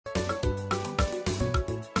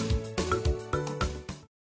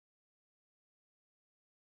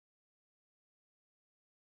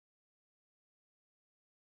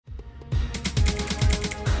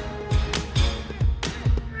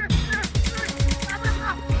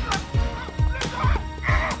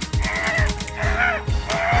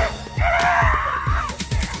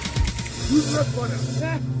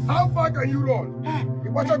How far can you run?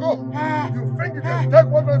 You watch go. You think you can take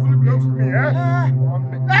what rightfully belongs to me, eh?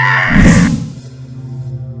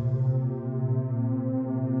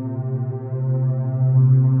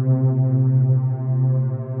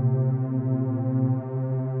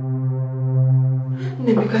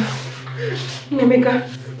 Nemeka,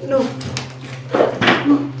 no.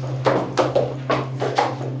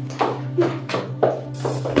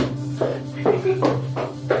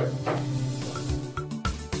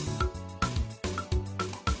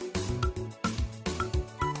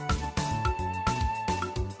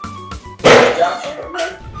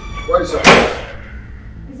 What is it?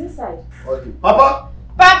 Is this side? Okay. Papa?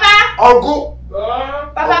 Papa! Uncle?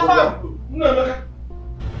 Papa, come.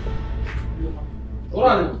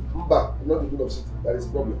 Mba, I'm not the good of city. That is a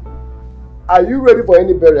problem. Are you ready for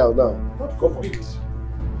any burial now? Not go for it.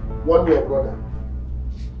 Warn your brother.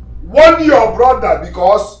 Warn your brother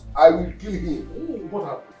because I will kill him. What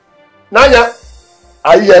happened? Nanya,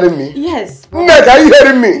 are you hearing me? Yes. Nneka, are you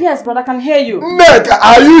hearing me? Yes, brother, I can hear you. Nneka,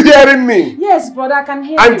 are you hearing me? Yes, brother, I can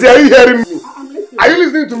hear you. Auntie, are you hearing me? I'm listening. Are you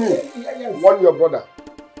listening to me? Yes. Warn your brother.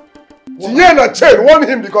 Tiena chain, warn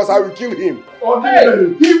him because I will kill him.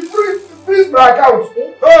 Okay. He freeze my account.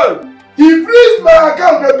 Hey. He freeze my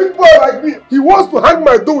account, a big boy like me. He wants to hang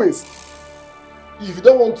my doings. If you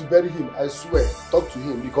don't want to bury him, I swear, talk to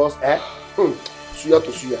him because, suya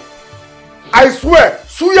to suya. I swear,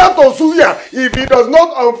 suya to suya. If he does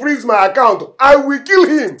not unfreeze my account, I will kill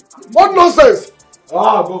him. What nonsense?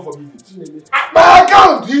 Ah, God forbid it. My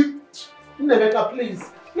account, Nemeka, please.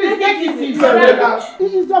 Please take it easy.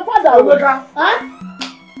 He is your father, Nemeka. Huh?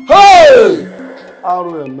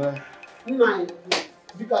 Hey! man. Nine.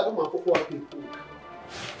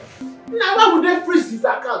 Now, why would they freeze his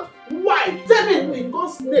account? Why? Tell me in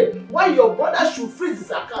God's name why your brother should freeze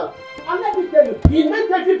his account. And let me tell you, he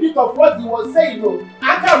meant every bit of what he was saying. No,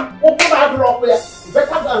 I can't open my door up there. You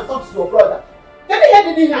better go and talk to your brother. Can you hear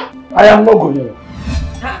the thing? I am not going.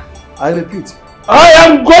 I repeat, I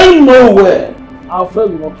am going nowhere. Our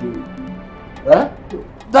friend will not kill me. Eh?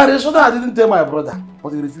 That is what I didn't tell my brother, but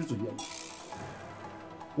he refused to hear me.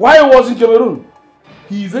 While he was in Cameroon,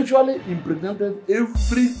 he eventually impregnated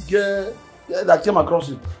every girl that came across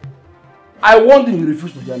him. I warned him, he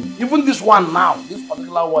refused to hear me. Even this one now, this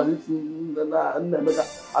particular one,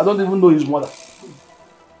 I don't even know his mother.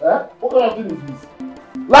 Eh? What kind of thing is this?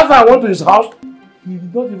 Last time I went to his house, he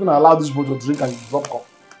did not even allow this boy to drink and drop cup.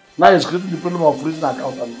 Now he's creating the problem of freezing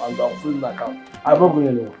account and unfreezing account. I'm not going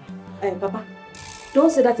anywhere. Hey, Papa, don't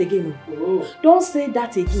say that again. Oh. Don't say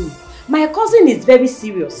that again. My cousin is very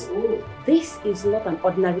serious. Oh. This is not an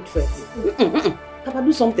ordinary threat. Papa,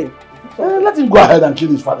 do something. Let him go ahead and kill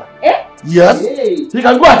his father. Eh? Yes. Hey. He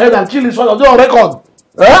can go ahead and kill his father. Do on record.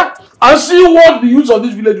 Eh? And see what the youths of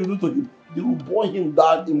this village will do to him. They will burn him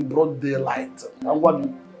down in broad daylight. And what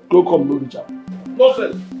go come no reach out.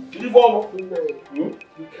 Nonsense. You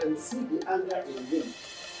can see the anger in him.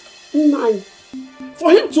 Nine.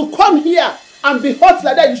 For him to come here and be hot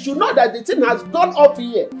like that, you should know that the thing has gone off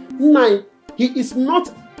here. Nine. He is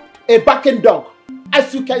not a backing dog.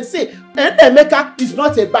 As you can see, Emeka is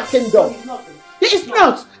not a backing dog. He is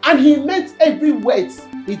not. And he meant every word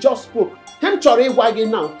he just spoke. Him chore wagi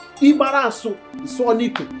now. Ibarasu is so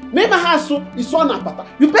niku. Memahasu is so napata.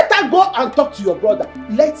 You better go and talk to your brother.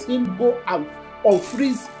 Let him go and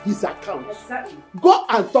unfreeze his account. Exactly. Go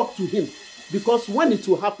and talk to him. Because when it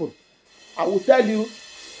will happen, I will tell you.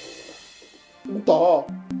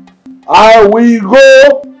 I will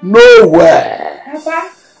go nowhere.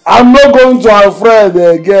 Papa? I'm not going to Alfred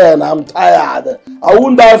again. I'm tired. I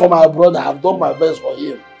won't die for my brother. I've done my best for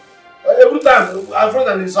him. Every time Alfred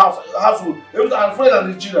and his household, every time Alfred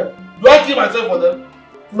and his children, do I kill myself for them?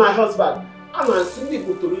 My husband, I'm a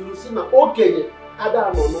single to listen. Okay,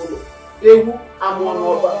 Adam no. Ewu, I'm one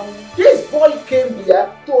over. This boy came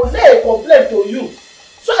here to lay a complaint to you,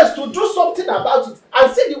 so as to do something about it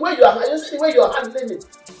and see the way you are handling it.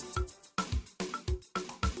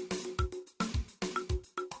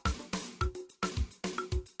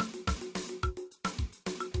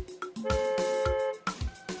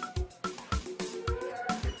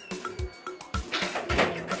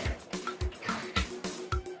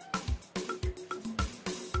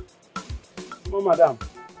 Oh, madam.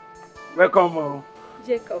 Welcome.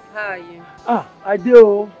 Jacob, how are you? I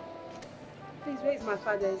do. Please, where is my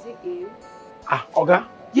father? Is he ill? Oga?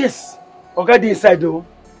 Yes. Oga, dey inside though.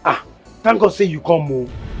 Thank God say you come.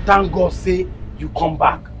 Thank God say you come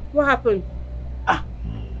back. What happened?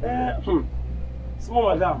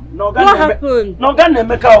 Small madam. What happened? Noga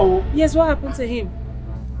Nemeka. Yes, what happened to him?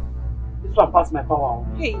 This one passed my power.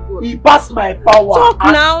 Hey, good. He passed my power. Talk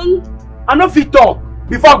now. I no fit talk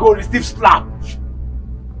before I go receive slap.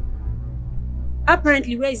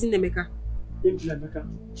 Apparently, where is Nemeka? Nemeka.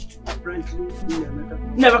 Apparently, Nemeka.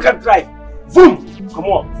 Nemeka drive. Boom! Come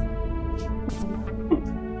on.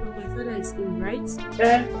 My father is in, right?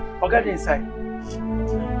 I'll get inside.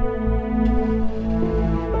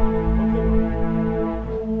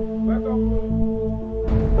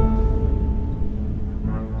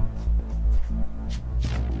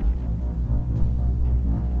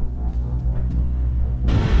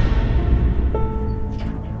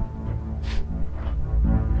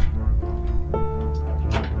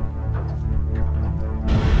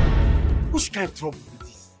 Which kind of trouble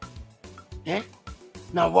is this?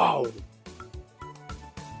 Now wow.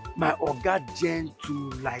 My oga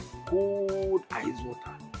gentle like cold ice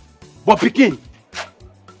water. But Pikin,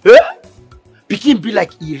 Pikin be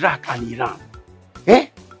like Iraq and Iran.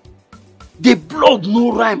 The blood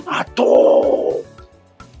no rhyme at all.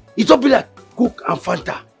 It don't be like Coke and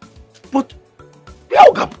Fanta. But where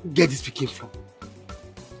oga get this Pikin from?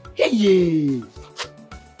 Hey.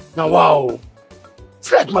 Now wow.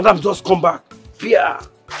 It's like madam just come back.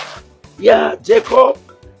 Yeah, Jacob,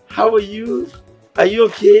 how are you? Are you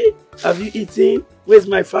okay? Have you eaten? Where's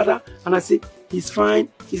my father? And I say, he's fine.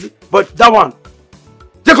 But that one,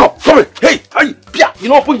 Jacob, come here. Hey, hey, Pia, you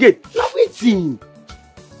know, open gate. Now waiting.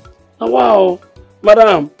 Now wow,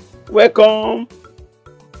 madam, welcome.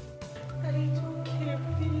 It's okay,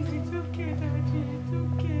 please. It's okay, Daddy. It's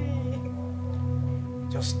okay.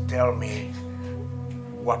 Just tell me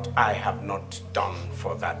what I have not done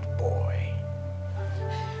for that boy.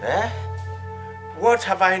 What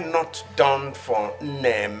have I not done for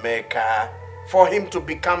Nemeka for him to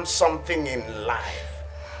become something in life?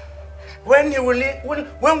 When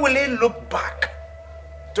will he look back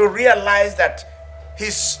to realize that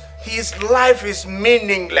his life is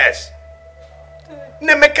meaningless?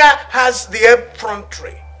 Nemeka has the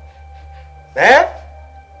effrontery,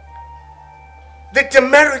 the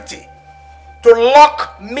temerity to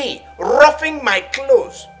lock me, roughing my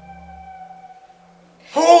clothes,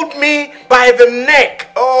 hold me by the neck.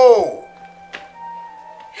 Oh!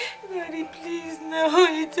 Daddy, please, no,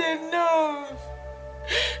 it's enough.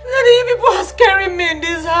 Daddy, you people are scaring me in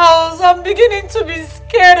this house. I'm beginning to be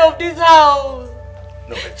scared of this house.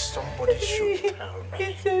 No, but somebody should tell me.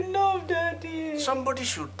 It's enough, Daddy. Somebody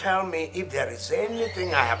should tell me if there is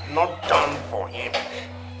anything I have not done for him.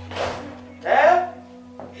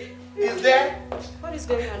 Is there? What is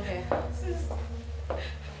going on here?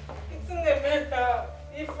 It's Nemeka.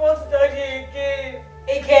 He forced Daddy again.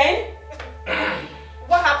 Again?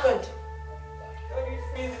 What happened? Daddy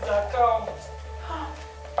freeze his account.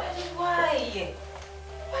 Daddy, why?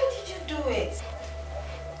 Why did you do it?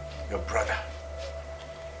 Your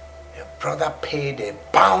brother paid a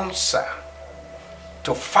bouncer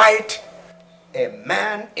to fight a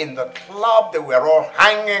man in the club. They were all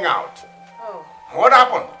hanging out. Oh. What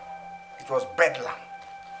happened? It was bedlam.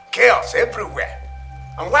 Chaos everywhere.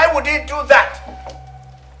 And why would he do that?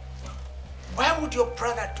 Why would your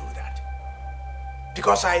brother do that?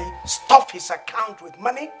 Because I stuff his account with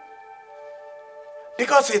money?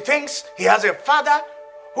 Because he thinks he has a father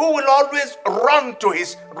who will always run to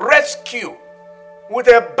his rescue with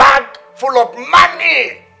a bag full of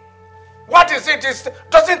money. What is it?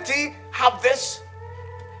 Doesn't he have this?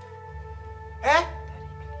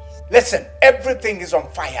 Listen, everything is on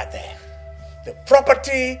fire there. The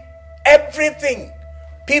property, everything.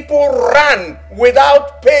 People ran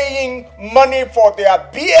without paying money for their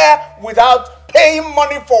beer, without paying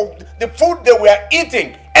money for the food they were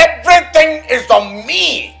eating. Everything is on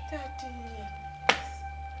me. Daddy.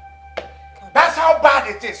 That's how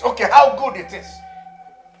bad it is. Okay, how good it is.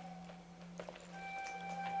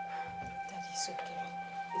 Daddy, it's okay.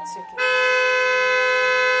 It's okay.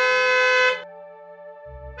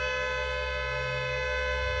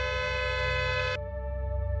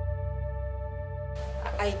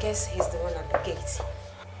 I guess he's the one at the gate.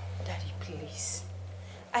 Daddy, please.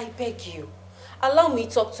 I beg you. Allow me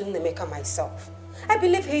to talk to Nemeka myself. I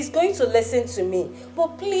believe he's going to listen to me.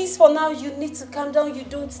 But please, for now, you need to calm down. You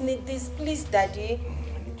don't need this. Please, Daddy.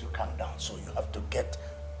 You need to calm down, so you have to get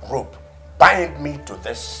rope. Bind me to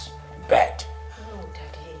this bed. No,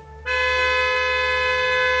 Daddy.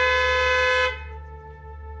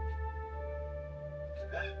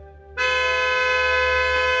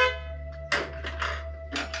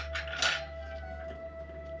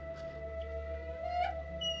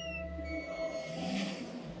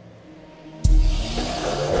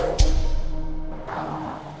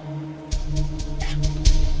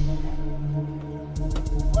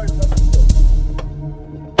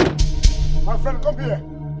 My friend, come here.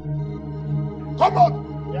 Come on.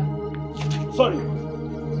 Sorry.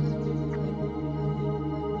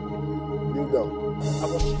 Kneel down.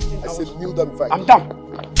 I said kneel down before I'm down.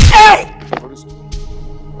 Hey!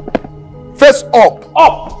 Face up.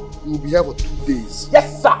 Up. You will be here for 2 days.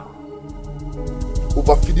 Yes, sir.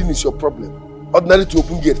 Overfeeding is your problem. Ordinarily to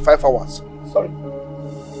open gate 5 hours. Sorry.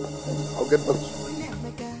 I'll get back to you.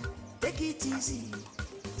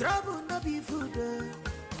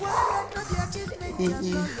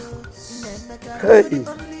 Hey,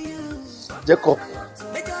 Jacob.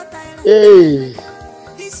 Hey,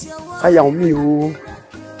 I am you.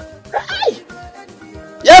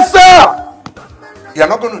 Yes, sir. You are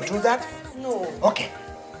not going to do that? No. Okay.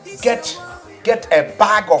 Get a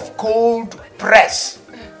bag of cold press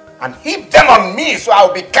and heap them on me so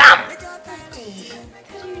I'll be calm. Daddy,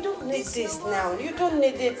 you don't need this now. You don't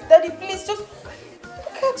need it. Daddy, please just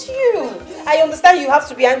look at you. I understand you have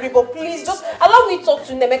to be angry, but please just allow me to talk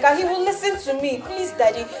to Nemeka. He will listen to me. Please,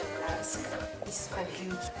 Daddy. It's for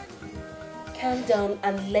you. Calm down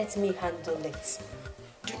and let me handle it.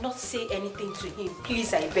 Do not say anything to him.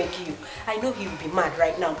 Please, I beg you. I know he will be mad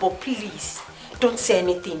right now, but please, don't say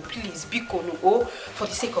anything. Please, Biko no, for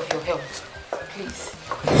the sake of your health. Please.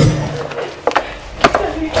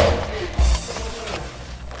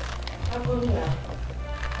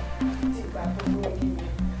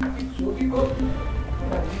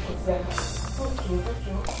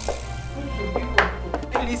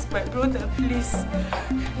 Please, my brother, please.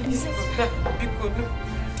 Please, brother, Biko no.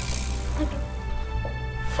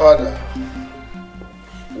 Father,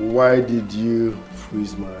 why did you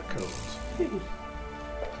freeze my account?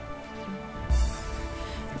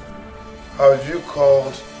 Have you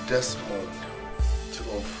called Desmond to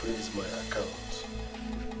unfreeze my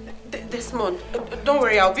account? Desmond, don't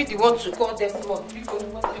worry, I'll be the one to call Desmond.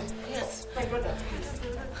 Yes, my brother, please.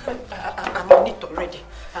 I'm on it already.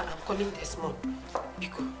 I'm calling Desmond.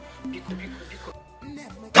 Biko.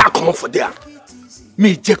 Can't come up for there.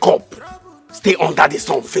 Me, Jacob, stay under the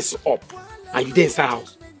sun, face up. And you there inside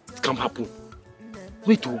house. It can't happen.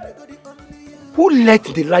 Wait, who let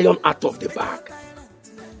the lion out of the bag?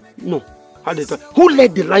 No. Who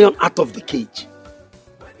let the lion out of the cage?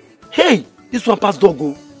 Hey, this one pass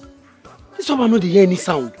doggo. This one not hear any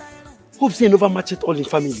sound. Hope say never match it all in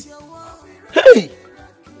family. Hey!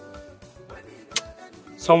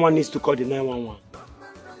 Someone needs to call the 911.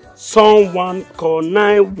 Someone call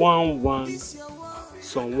 911.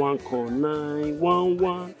 Someone call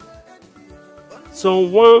 911.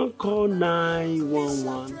 Someone call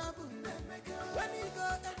 911.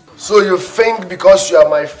 So you think because you are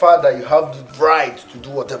my father, you have the right to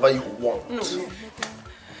do whatever you want? No.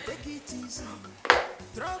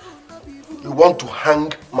 You want to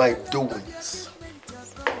hang my doings?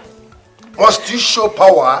 Must you show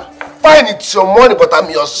power? Fine, it's your money, but I'm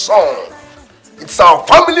your son. It's our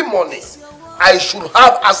family money. I should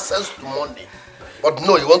have access to money. But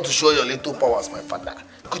no, you want to show your little power as my father.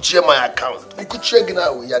 Could you share my account? You could share it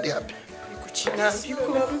now. You're happy.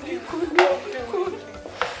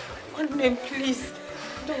 One name, please.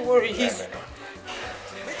 Don't worry, he's...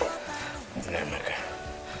 Nemeka,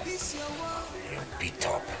 you beat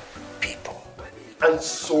up people. And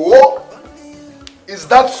so, is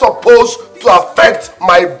that supposed to affect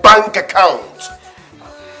my bank account?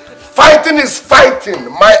 Fighting is fighting.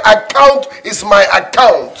 My account is my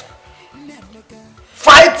account.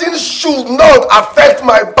 Fighting should not affect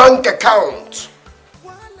my bank account.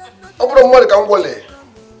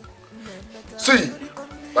 See,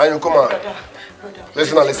 now you come on.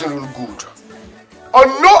 Listen and listen real good. On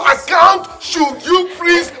no account should you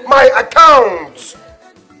freeze my account.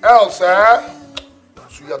 Else,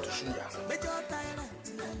 suya to suya.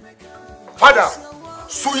 Father,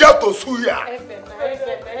 suya to suya.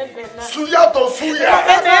 Suya to suya.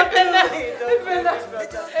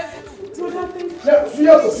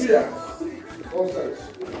 Suya to suya.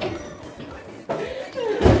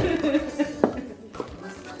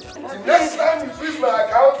 The next time you freeze my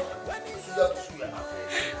account, suya to suya.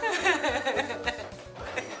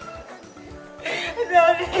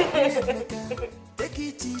 Take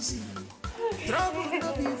it easy.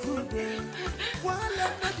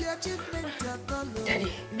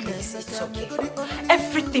 Daddy, please, it's okay.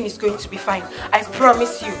 Everything is going to be fine. I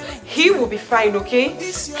promise you. He will be fine, okay?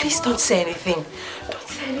 Please don't say anything. Don't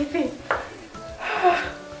say anything.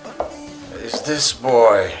 Is this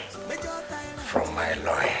boy from my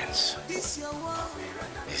loins?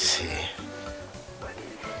 Is he?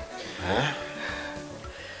 Huh?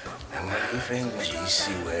 I'm even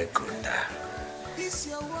GC where good.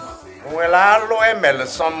 Well, I'll ML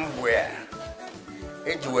somewhere.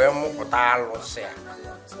 It's where Mukotalo say.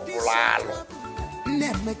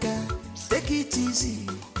 Nemeka, take it easy.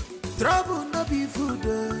 Trouble no be food.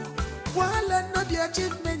 While not the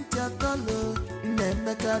achievement at all.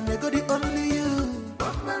 Nemeka, nego the only you.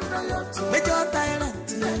 Major tyrant.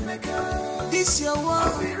 This your war.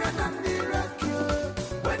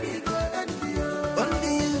 When you go and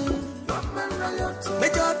only you.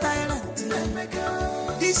 Major tyrant.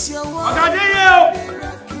 This your war.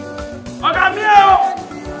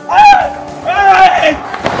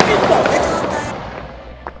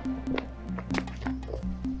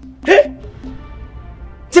 Hey!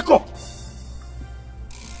 Jacob!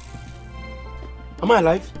 Am I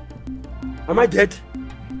alive? Am I dead?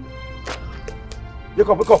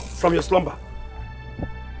 Jacob, wake up from your slumber.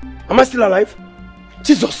 Am I still alive?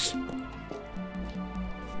 Jesus!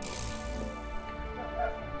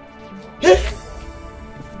 Hey!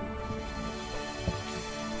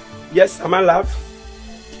 Yes, am I alive?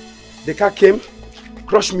 The car came,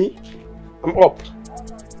 crushed me. I'm up.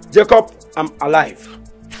 Jacob, I'm alive.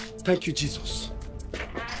 Thank you, Jesus.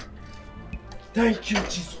 Thank you,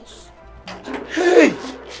 Jesus. Hey!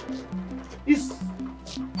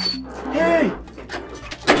 Hey!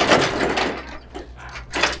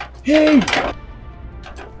 Hey!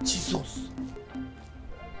 Jesus.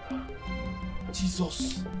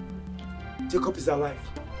 Jesus. Jacob is alive.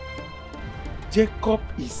 Jacob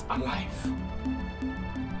is alive.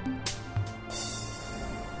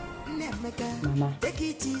 Mama,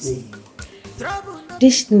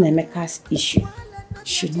 this Nemeka's issue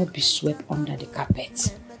should not be swept under the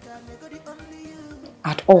carpet.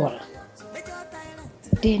 At all.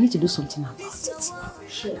 They need to do something about it.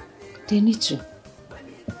 Sure. They need to.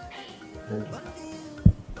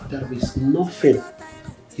 There is nothing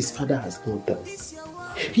his father has not done.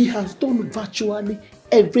 He has done virtually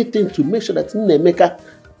everything to make sure that Nemeka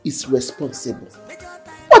is responsible.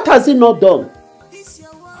 What has he not done?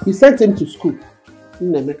 He sent him to school.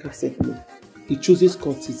 Nemeka said no. He chooses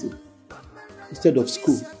courtesan instead of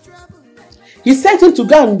school. He sent him to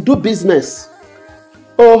go and do business.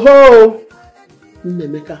 Oh ho!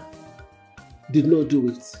 Nemeka did not do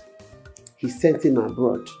it. He sent him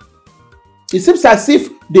abroad. It seems as if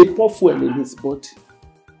they pour fuel in his body.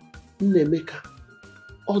 Nemeka,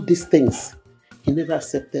 all these things, he never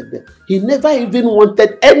accepted them. He never even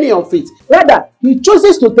wanted any of it. Rather, he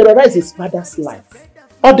chooses to terrorize his father's life.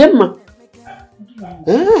 Odemma.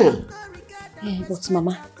 Yeah, but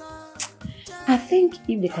Mama, I think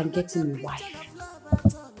if they can get him a wife,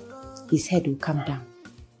 his head will calm down.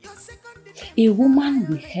 A woman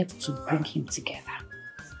will help to bring him together,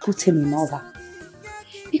 put him in order.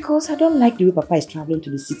 Because I don't like the way Papa is traveling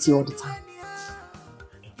to the city all the time.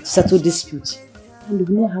 Settle disputes. And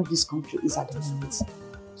we know how this country is at the moment.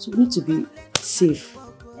 So we need to be safe.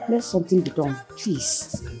 Let something be done,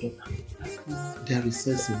 please. There is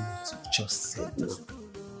something you just said now.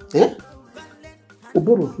 Eh?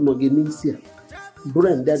 Oboro Mogenisia.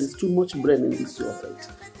 Brain, there is too much brain in this world.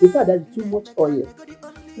 In fact, there is too much oil.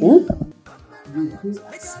 You do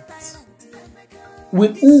accept.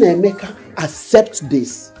 Will Nemeka accept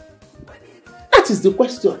this? That is the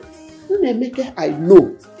question. Nemeka, I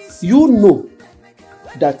know, you know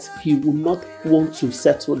that he will not want to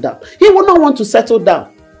settle down. He will not want to settle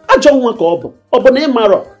down. I don't want to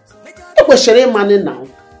now.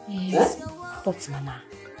 Yes, but Mama,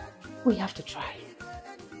 we have to try.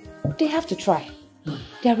 They have to try.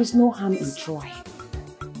 There is no harm in trying.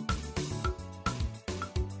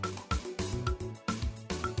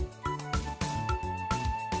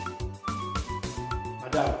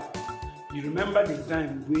 Madam, you remember the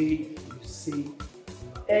time where you say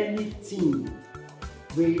anything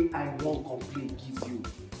where I won't complain give you,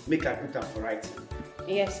 make I put up for writing?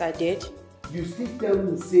 Yes, I did. You still tell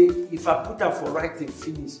me, say, if I put up for writing,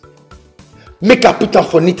 finish. Make I put up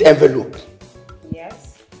for neat envelope.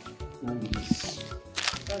 Yes. Yes.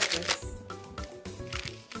 What's this?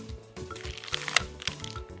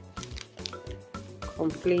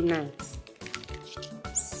 Complainant.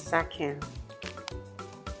 Second.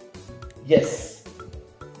 Yes.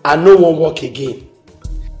 I no one work again.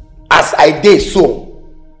 As I did so,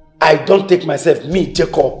 I don't take myself, me,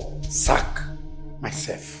 Jacob, sack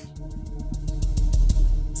myself.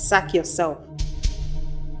 Sack yourself.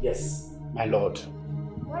 Yes, my lord.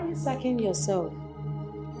 Why are you sacking yourself?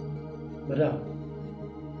 Madam,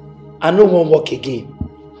 I no one work again.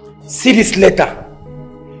 See this letter.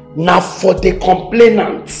 Now for the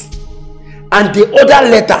complainant. And the other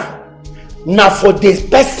letter, now for the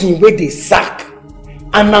person where they sack.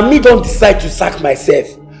 And now me don't decide to sack myself.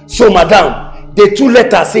 So madam, the two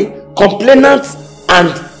letters say complainant and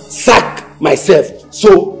sack myself.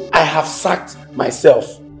 So I have sacked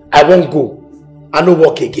myself. I won't go. I no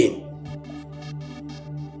work again.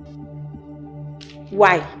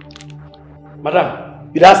 Why?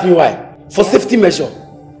 Madam, you'd ask me why? For safety measure.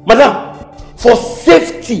 Madam, for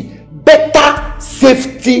safety, better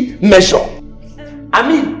safety measure. I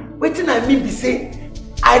mean, waiting I mean be say,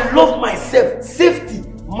 I love myself. Safety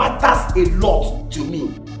matters a lot to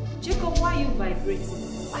me. Jacob, why are you vibrating?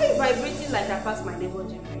 Why are you vibrating like I passed my neighbor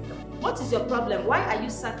generator? What is your problem? Why are you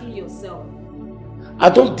sacking yourself? I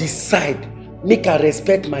don't decide, make I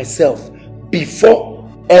respect myself before,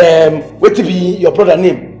 what to be your brother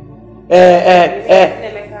name?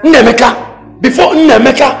 Nnemeka. Before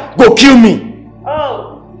Nnemeka go kill me.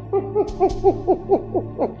 Oh.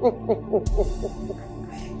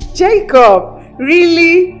 Jacob,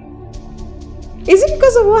 really? Is it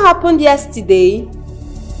because of what happened yesterday?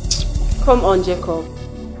 Come on, Jacob.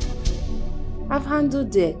 I've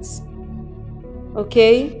handled it.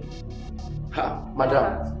 Okay? Ha,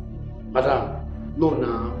 madam.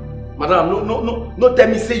 No, tell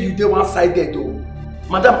me say you dey one-sided though.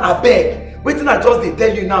 Madam, I beg. Waiting I just dey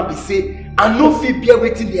tell you now be say, I no fit bear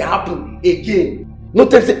waiting dey happen again. No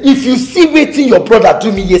tell me say, if you see waiting your brother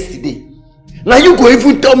do me yesterday, now you go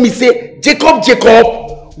even tell me say, Jacob,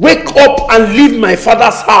 wake up and leave my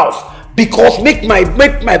father's house because make my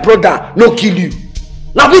brother no kill you.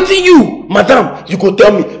 Now waiting you, madam, you go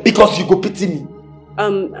tell me because you go pity me.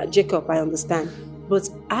 Jacob, I understand, but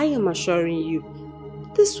I am assuring you,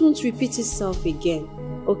 this won't repeat itself again,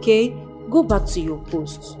 okay? Go back to your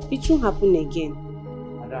post. It won't happen again.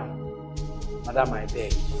 Madam, I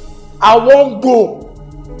beg. I won't go.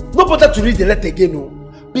 No bother to read the letter again, no.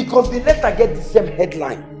 Because the letter get the same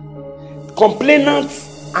headline.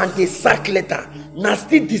 Complainants and the sack letter. Now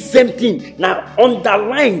still the same thing. Now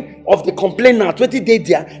underline of the complainant, waiting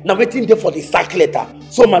there. Now waiting there for the sack letter.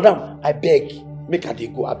 So, madam, I beg. Make her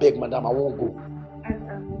go. I beg, madam, I won't go.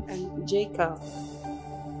 And Jacob,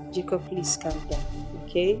 please calm down,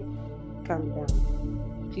 okay? Calm down.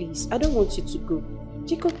 Please, I don't want you to go.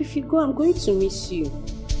 Jacob, if you go, I'm going to miss you.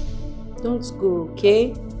 Don't go,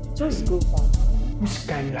 okay? Just go back. Which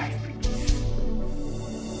kind of life is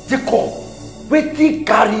this? Jacob, waiting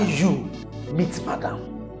carry you meet madam.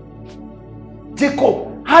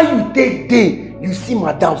 Jacob, how you take day you see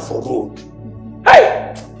madam for road? Hey!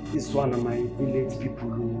 This one of my village people.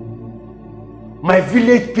 My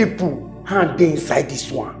village people hand dey inside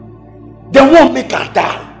this one. They won't make her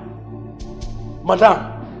die.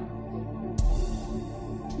 Madam,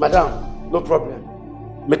 no problem.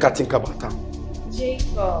 Make her think about her.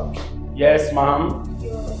 Jacob. Yes, ma'am.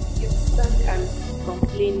 You're stuck and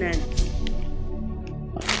complainant.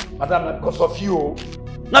 Madam, not because of you.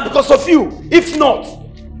 Not because of you. If not,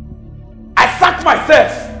 I sack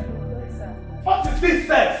myself. Yes, sir. What is this,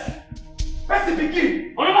 self? Person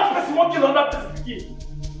begin. Another person won't kill another person begin.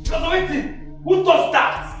 Because of anything. Who does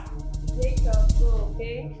that? Jacob, go,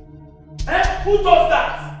 okay? Who does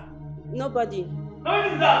that? Nobody. Nobody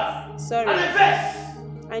does that. Sorry. And the best.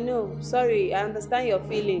 I know. Sorry. I understand your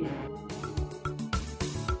feeling.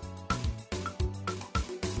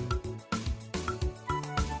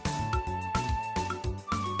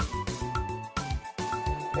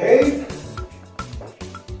 Hey.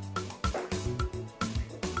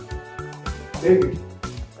 Baby.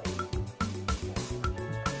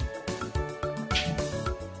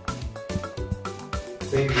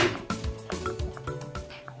 Baby.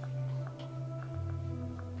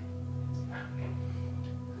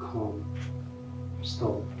 Calm.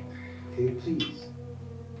 Stop. Okay, please.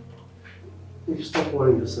 If you stop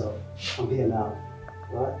worrying yourself, I'm here now.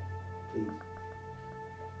 Right? Please.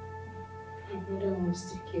 My brother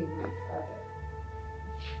wants to kill my father.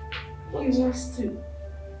 What?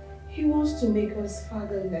 He wants to make us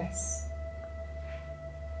fatherless.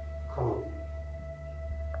 Calm.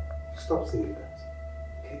 Stop saying that.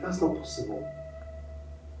 Okay, that's not possible.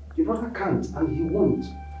 Your brother can't, and he won't.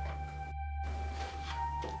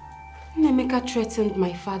 Nnemeka threatened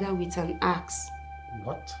my father with an axe.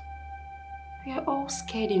 What? We are all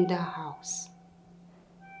scared in that house.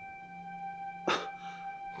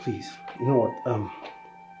 Please, you know what? I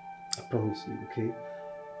promise you, okay?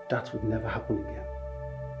 That would never happen again.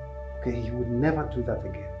 Okay, he would never do that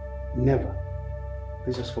again. Never.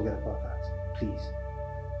 Let's just forget about that. Please.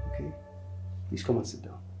 Okay? Please come and sit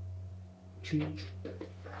down. Please.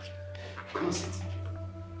 Come and sit.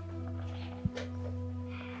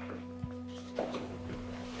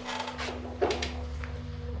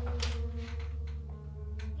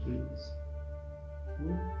 Please.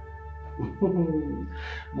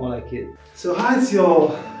 More like it. So how's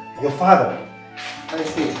your father?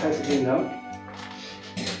 How's he doing now?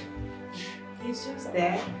 He's just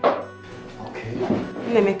there. Okay.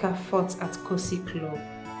 Nnemeka fought at Kosi Club,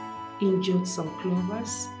 injured some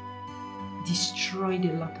clubbers, destroyed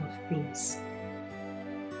a lot of things.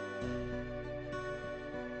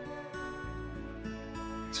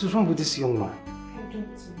 What is wrong with this young man? I don't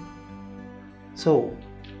know. So,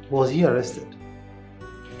 was he arrested?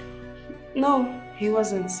 No, he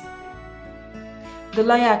wasn't. The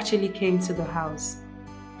lawyer actually came to the house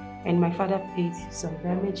and my father paid some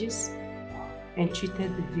damages and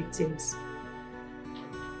treated the victims.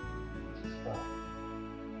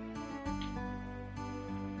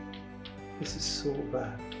 This is so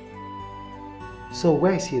bad. So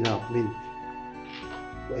where is he now? I mean,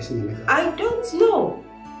 where is Nemeka? I don't know.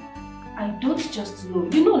 I don't just know.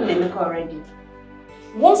 You know Nemeka already.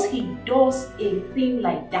 Once he does a thing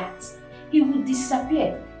like that, he will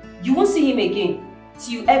disappear. You won't see him again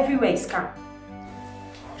till everywhere is calm.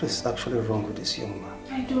 What is actually wrong with this young man?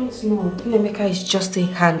 I don't know. Nemeka is just a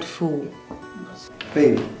handful.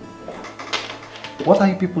 Baby, what are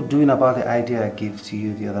you people doing about the idea I gave to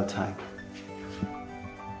you the other time?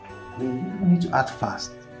 I mean, you need to act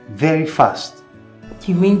fast. Very fast.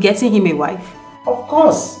 You mean getting him a wife? Of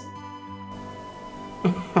course.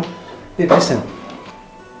 Hey, listen.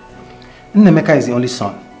 Nemeka is the only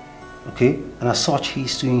son. Okay? And as such, he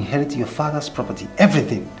is to inherit your father's property.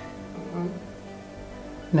 Everything.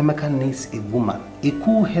 Nemeka needs a woman. A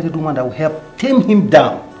cool-headed woman that will help tame him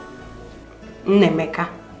down. Nemeka?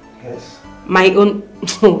 Yes. My own...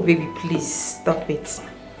 Oh, baby, please, stop it.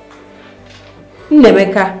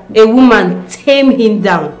 Nemeka, a woman tame him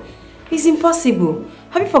down. It's impossible.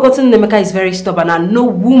 Have you forgotten Nemeka is very stubborn and no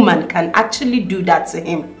woman can actually do that to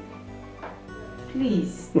him?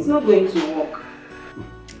 Please, it's not going to work.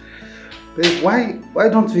 Babe, why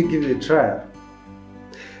don't we give it a try?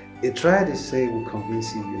 A try they say will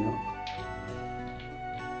convince you, you know?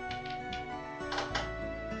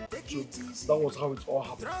 So that was how it all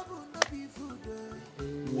happened.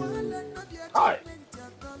 Hi.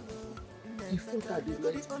 He fought at the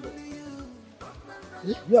night club.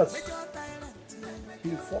 Yes. He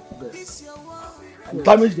fought there. And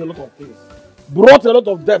damaged a lot of things. Brought a lot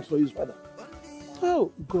of debt for his father.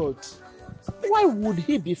 Oh, God. Why would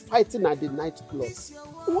he be fighting at the nightclub?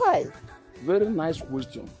 Why? Very nice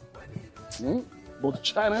question. But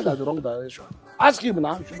China is the wrong direction. Ask him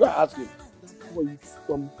now. You should go ask him. Oh, it's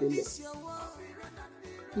something else.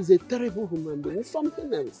 He's a terrible human being. It's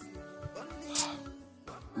something else.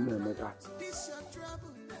 No, my God.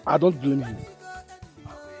 I don't blame him.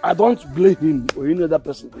 I don't blame him or any other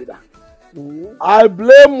person either. I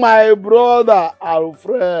blame my brother,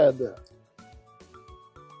 Alfred.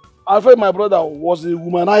 Alfred, my brother, was a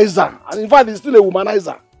womanizer. And in fact, he's still a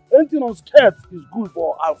womanizer. Anything on skirt is good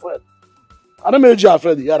for Alfred. I don't mean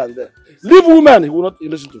Alfred here and there. Leave women, he will not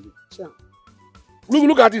listen to me. Sure.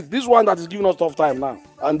 Look at it. This one that is giving us tough time now.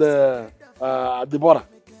 And Deborah.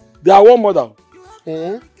 They are one mother.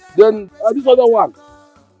 Then this other one,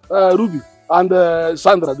 Ruby. And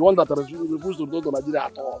Sandra, the one that refused to go to Nigeria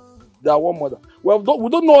at all. They are one mother. Well, we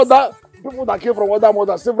don't know that people that came from other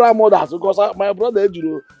mothers, several mothers, because my brother, you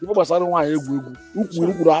know, people were saying, why you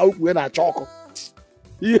na chalk.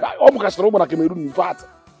 He almost Cameroon, in fact.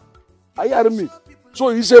 Are you hearing me? So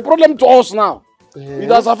it's a problem to us now. It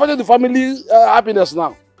has affected the family happiness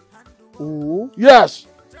now. Yes.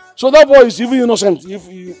 So that boy is even innocent if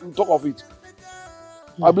you talk of it.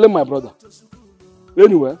 I blame my brother.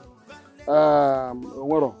 Anyway, I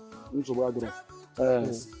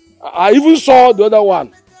even saw the other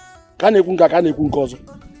one.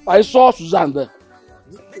 I saw Suzanne there.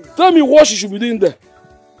 Tell me what she should be doing there.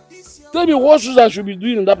 Tell me what Suzanne should be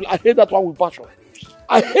doing in that place. I hate that one with passion.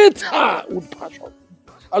 I hate her with passion.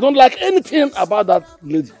 I don't like anything about that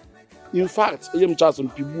lady. In fact, what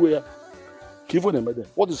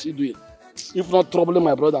is he doing? If not troubling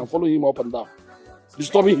my brother and following him up and down,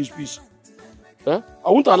 disturbing his peace. I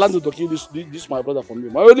won't allow him to kill this my brother from me,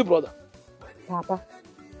 my only brother. Papa,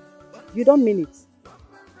 you don't mean it.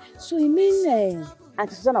 So you mean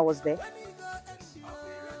Auntie Susanna was there?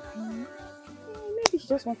 Maybe she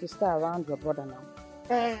just wants to stay around your brother now.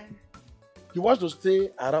 He wants to stay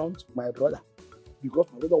around my brother because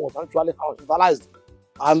my brother was actually hospitalized,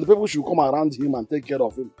 and the people should come around him and take care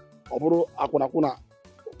of him.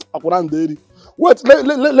 Wait,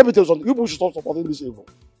 let me tell you something. You people should stop supporting this evil.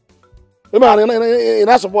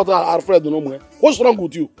 I support Alfred no more. What's wrong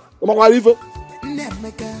with you?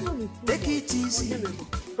 Take it easy.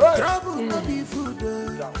 Trouble no be food.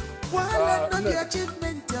 While not the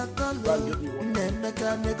achievement at all.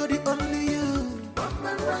 Nemeka, nego the only you.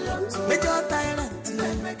 Major tyrant.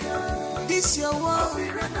 This your war.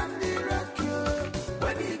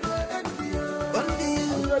 When you go and only you.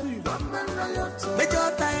 Major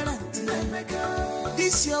tyrant.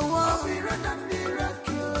 This your war.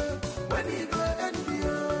 When you go and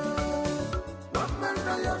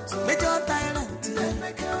Major tyrant.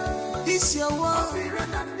 This This your war.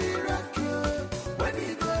 When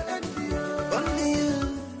you go and only you.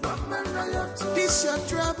 This your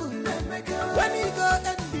trouble. When you go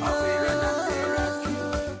and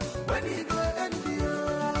when you go and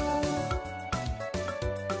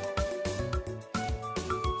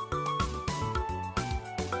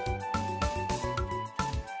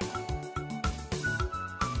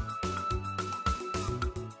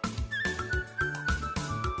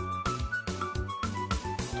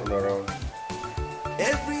Turn around.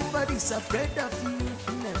 Everybody's afraid of you,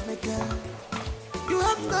 Nemeka. You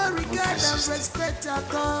have no regard and respect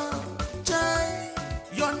at all. Joy,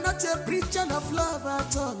 you're not a preacher of love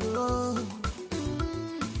at all.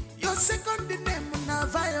 Your second name na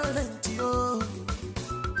violent, yo.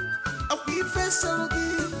 We face all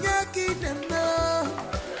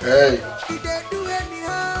Hey, you they do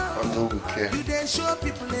anyhow. I'm not okay. You they show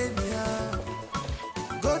people anyhow.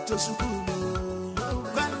 Go to school, go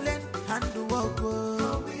and learn hand to walk.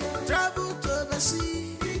 Travel to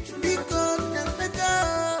overseas, become a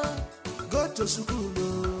beggar. Go to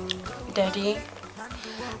school. Daddy,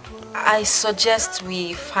 I suggest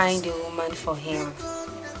we find a woman for him.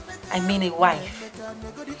 I mean a wife.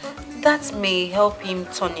 That may help him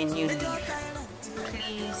turn a new leaf.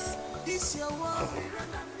 Please.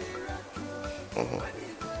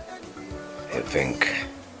 You think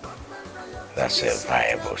that's a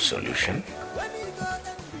viable solution?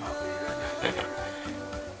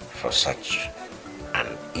 For such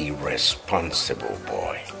an irresponsible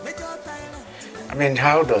boy. I mean,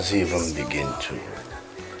 how does he even begin to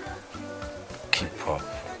keep up,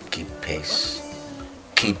 keep pace,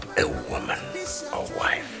 keep a woman or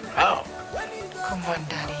wife? How? Come on,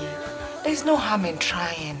 Daddy. There's no harm in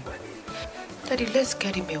trying. Daddy, let's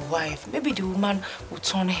get him a wife. Maybe the woman will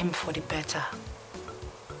turn him for the better.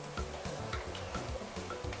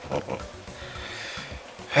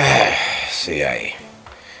 See,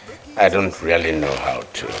 I don't really know how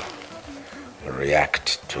to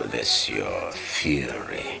react to this, your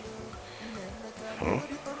theory.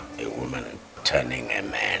 A woman turning a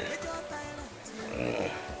man.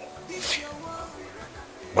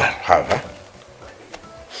 Well, however,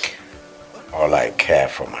 all I care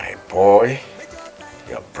for my boy,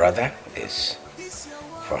 your brother, is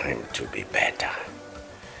for him to be better.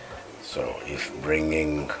 So if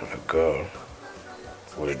bringing a girl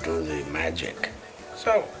will do the magic,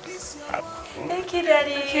 so... Thank you,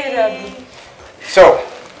 Daddy. Thank you, Daddy. So,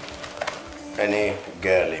 any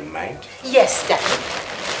girl in mind? Yes, Daddy.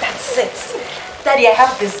 That's it. Daddy, I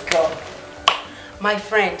have this girl. My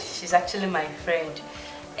friend. She's actually my friend.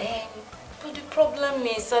 But the problem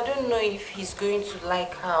is, I don't know if he's going to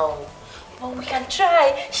like her. But we can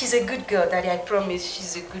try. She's a good girl, Daddy. I promise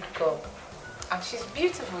she's a good girl. And she's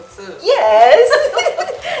beautiful too. Yes.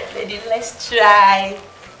 Daddy, let's try.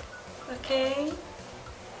 Okay?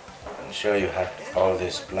 I'm sure you had all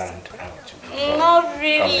this planned out. Not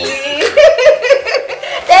really.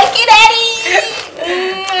 Thank you, Daddy.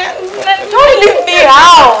 Don't leave me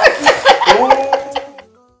out.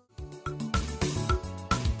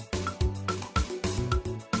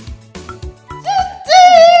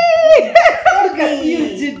 Look at you,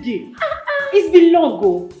 Zubby. It's been long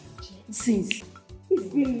ago. Since. It's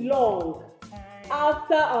been long.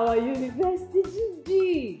 After our university,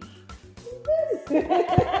 Zubby.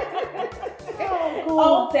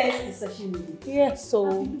 All thanks to social media. Yeah,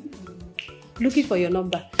 so looking for your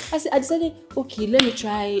number. I decided, okay, let me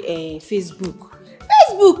try Facebook.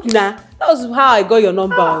 Facebook now. That was how I got your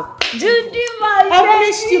number. Judy, my I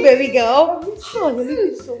missed you, baby girl. Oh, you're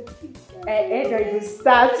looking so big. Don't even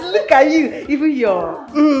start. Look at you. Even your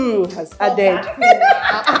has added.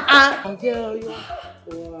 Wow.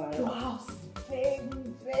 Your house is very,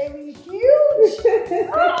 very huge.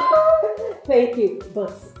 Thank you.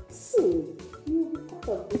 But soon, you'll be part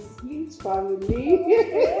of this huge family.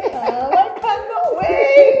 I cannot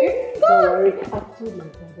wait. Don't worry. I've told my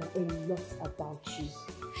brother a lot about you.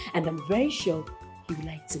 And I'm very sure he would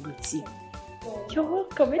like to meet you. You're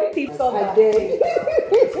welcome. Anything from that.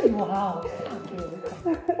 Wow.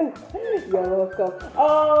 You're welcome.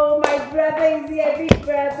 Oh, my brother is here, big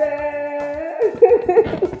brother.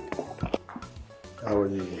 How are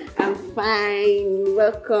you? I'm fine.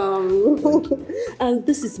 Welcome. And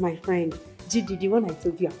this is my friend, Judy, the one I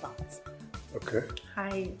told you about. Okay.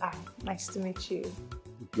 Hi, nice to meet you.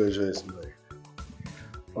 The pleasure is mine.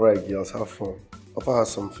 Alright, girls, have fun. Offer her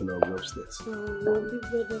something, I'll go upstairs. Oh,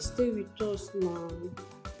 big brother, stay with us now.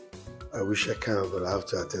 I wish I can, but I have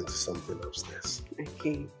to attend to something upstairs.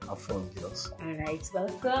 Okay. Have fun, girls. Alright,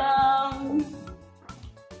 welcome.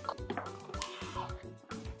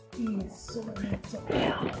 He is so handsome.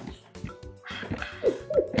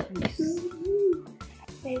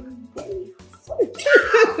 Very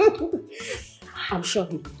I'm sure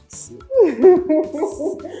he likes you.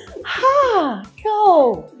 Ah,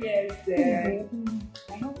 go. Yes, sir.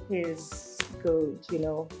 I hope he's good, you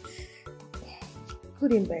know.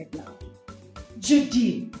 Put in bed now.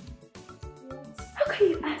 Judy, How can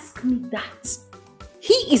you ask me that?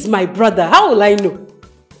 he is my brother. How will I know?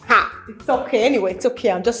 Ha! It's okay. Anyway, it's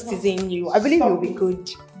okay. I'm just teasing you. I believe you'll be good.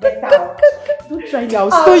 Get out. Don't try me.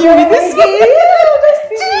 I'll steal you with this game.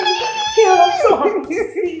 I'm so happy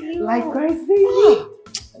to see you. Likewise, baby.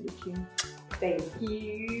 Thank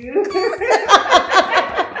you.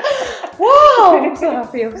 Wow! I'm so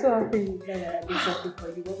happy. I'm so happy. I'm happy for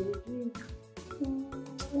you. What will you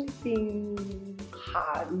Anything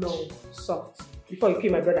hard? No, soft. Before you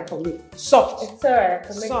kill my brother for me. Soft. It's alright. I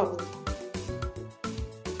can make soft.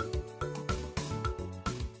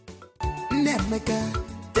 Nemeka,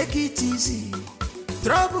 take it easy.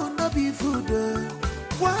 Trouble no be food.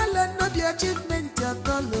 While no be achievement at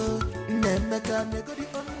all. Nemeka, nego the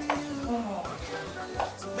only you.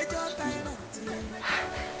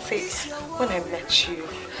 Faith, when I met you,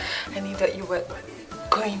 I knew that you were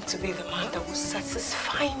going to be the man that would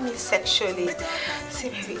satisfy me sexually. See,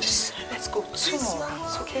 baby, just let's go 2 more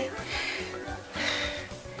rounds, okay?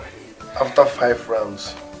 After 5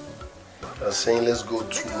 rounds, you're saying let's go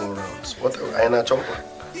 2 more rounds. What? Aina Chompa?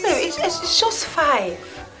 No, it's just 5.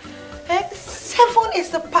 7 is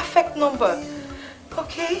the perfect number,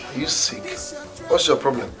 okay? Are you sick? What's your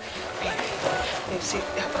problem? Baby, see,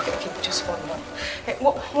 okay, just 1 more.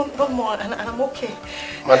 One more, and I'm okay.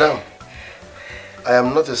 Madam, I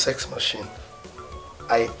am not a sex machine.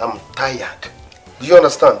 I am tired. Do you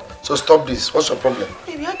understand? So stop this. What's your problem?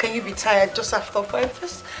 Baby, how can you be tired just after 5?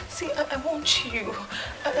 Just see, I want you.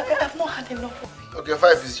 I've not had enough of you. Okay,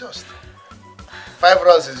 5 is just. 5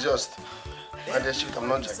 rounds is just. And then shift, I'm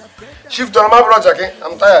not jacking. Shift to my brother, okay?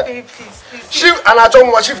 I'm tired. Baby, please. Shift and I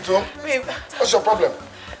don't want shift to. Babe. What's your problem?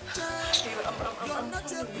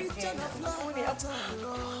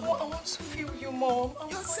 I want to feel you, Mom.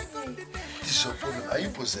 This is your problem. Are you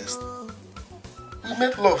possessed? We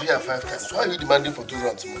made love here 5 times. Why are you demanding for 2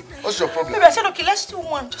 rounds more? What's your problem? Baby, I said, okay, let's do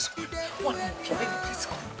 1. Just 1 more. Okay, baby, please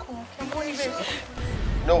come on. Come on, baby.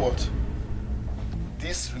 You know what?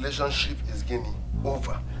 This relationship is getting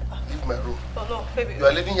over. Leave my room. Oh, no, baby. You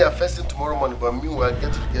are leaving here first thing tomorrow morning, but meanwhile,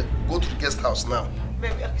 go to the guest house now.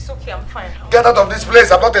 Baby, it's okay, I'm fine. Get out of this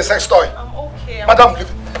place. I'm not a sex toy. I'm okay. Madam, leave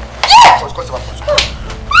it.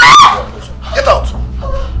 Get out.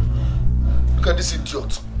 Look at this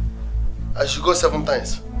idiot. I should go 7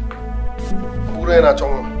 times.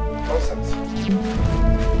 Nonsense.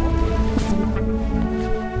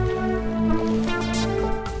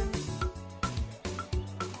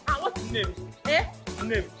 What's his name? His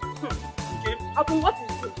name? What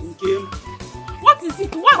is it? What is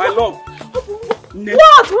it? What? My love.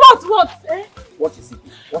 What? What is it?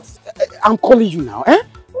 What is it? I'm calling you now,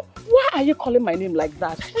 Why are you calling my name like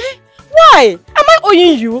that? Why? Am I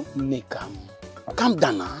owing you? Nekam, calm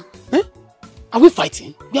down now. Are we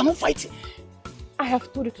fighting? We are not fighting. I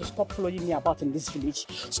have told you to stop following me about in this village.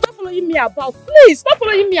 Stop following me about. Please, stop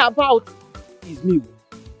following me about. It's me.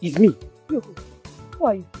 It's me. You. Who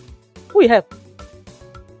are you? Who you help?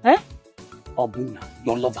 Obuna,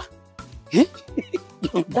 your lover.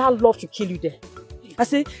 That love should kill you there. I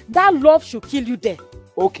say, that love should kill you there.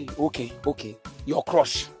 Okay. Your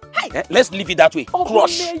crush. Hey. Let's leave it that way.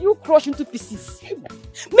 Crush. May you crush into pieces.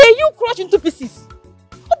 May you crush into pieces.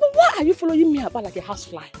 But why are you following me about like a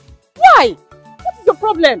housefly? Why? What is your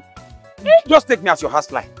problem? Just take me as your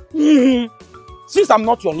housefly. Since I'm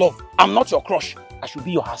not your love, I'm not your crush, I should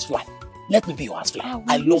be your housefly. Let me be your housefly.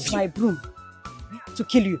 I love you. My broom to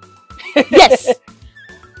kill you. Yes.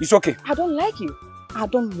 It's okay. I don't like you. I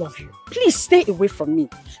don't love you. Please stay away from me.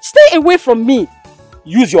 Stay away from me.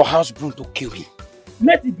 Use your house broom to kill me.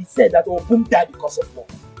 Let it be said that Obum died because of love.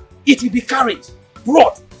 It will be carried,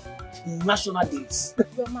 brought in national days.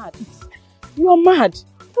 You're mad. You're mad.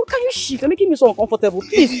 How can you shift? You're making me so uncomfortable.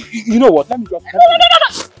 Please. You know what? Let me just... No.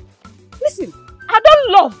 Listen, I don't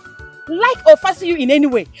love, like or fancy you in any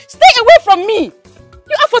way. Stay away from me.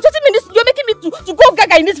 You are for 30 minutes. You're making me to go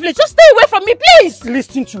gaga in this village. Just stay away from me, please.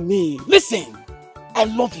 Listen to me. Listen. I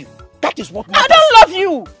love you. That is what matters. I don't love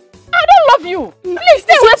you. I don't love you. Please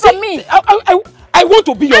stay away from me. I want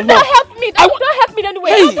to be your love. Don't help me. Don't help me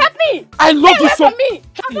anyway. Don't help me. I love you so much.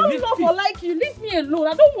 I don't love or like you. Leave me alone.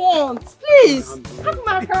 I don't want. Please.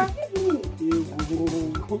 Maka, leave me.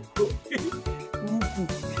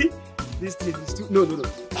 This thing is too... No.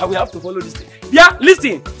 I will have to follow this thing. Yeah,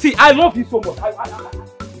 listen. See, I love you so much.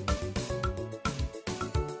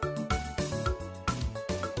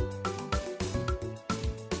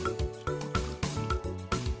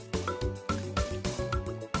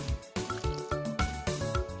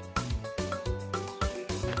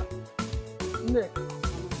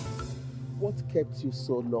 What kept you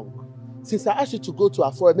so long? Since I asked you to go to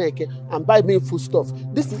Afro-America and buy me food stuff,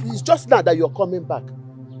 it's just now that you're coming back.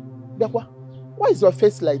 Biakwa, why is your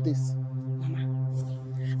face like this? Mama,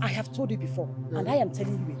 I have told you before, and I am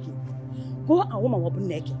telling you again. Go and woman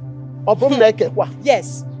Obumneke. Obumneke, what?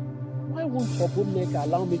 Yes. Why won't Obumneke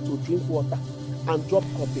allow me to drink water and drop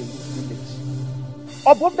cup in this village?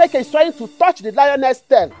 Obumneke is trying to touch the lioness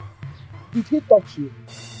tail. Did he touch you?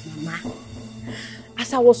 Mama,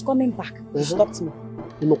 as I was coming back, he stopped me.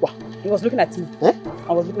 He was looking at me.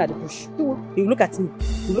 I was looking at the bush. He looked at me.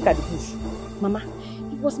 He looked at the bush. Mama,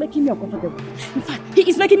 he was making me uncomfortable. In fact, he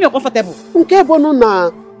is making me uncomfortable. Okay, bono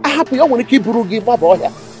na. I happy you want to keep burugi babo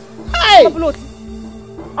here. Hey!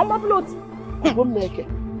 I'm a bloat. Obumneke.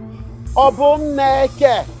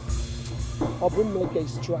 Obumneke. Obumneke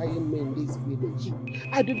is trying me in this village.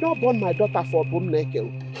 I did not born my daughter for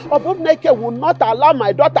Obumneke. Obumneke will not allow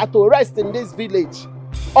my daughter to rest in this village.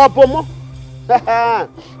 Obomo.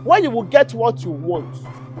 When you will get what you want.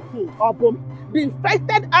 Obum, the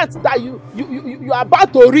infected ants that you are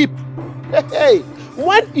about to reap. Hey,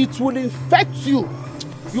 when it will infect you,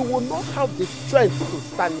 you will not have the strength to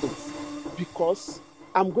stand it. Because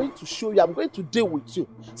I'm going to show you, I'm going to deal with you.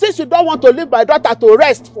 Since you don't want to leave my daughter to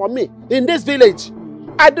rest for me in this village,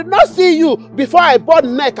 I did not see you before I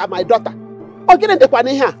born neck at my daughter.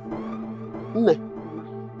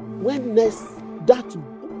 When next that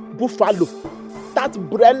buffalo, that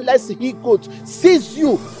brainless he-goat sees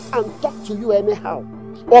you and talk to you anyhow,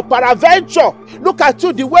 or peradventure look at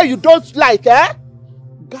you the way you don't like,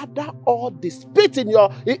 gather all the spit in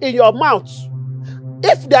your mouth.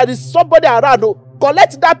 If there is somebody around,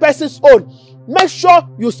 collect that person's own. Make sure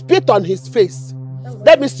you spit on his face.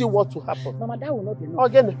 Let me see what will happen. Mama, that will not be enough.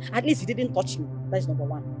 Again. At least he didn't touch me. That is number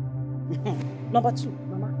one. Number two,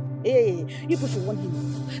 Mama. Hey, you people should warn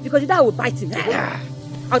him. Because that will bite him.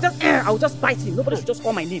 I'll just bite him. Nobody should just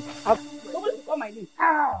call my name. Nobody should call my name.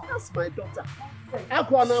 That's my daughter. I'm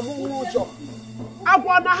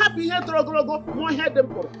gonna happy here to go. More head them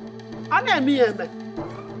for.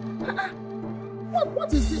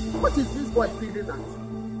 What is this? What is this boy feeling at?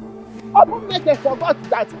 Obumneke forgot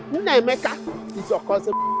that Nnemeka is your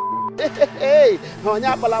cousin. Hey,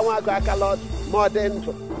 Onyapalawa Gakalod, more than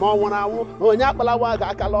more one hour, Onyapalawa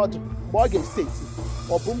Gakalod, Morgan State.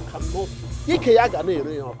 Obum cannot.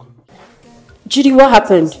 Judy, what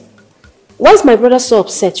happened? Why is my brother so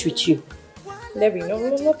upset with you? Debbie, no,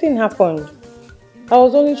 nothing happened. I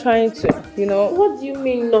was only trying to, What do you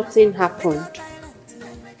mean nothing happened?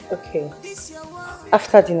 Okay.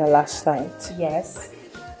 After dinner last night. Yes.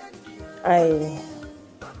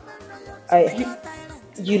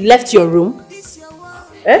 You left your room?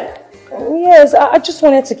 Yes, I just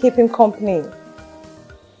wanted to keep him company.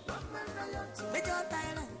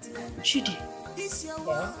 Judy,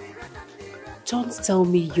 yeah? Don't tell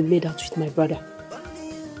me you made out with my brother.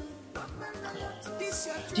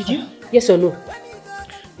 Did you? Yes or no?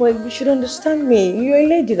 Well, you should understand me. You're a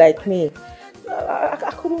lady like me.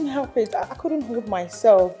 I couldn't help it. I couldn't hold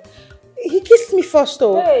myself. He kissed me first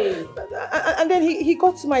though. Hey. And then he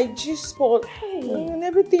got to my G-spot. Hey. And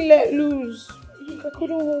everything let loose. I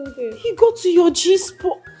couldn't hold it. He got to your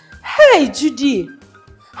G-spot? Hey, Judy.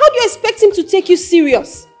 How do you expect him to take you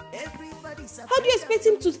serious? How do you expect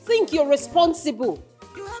him to think you're responsible?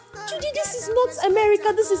 Judy, this is not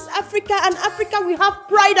America, this is Africa, and Africa we have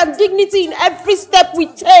pride and dignity in every step we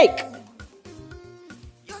take.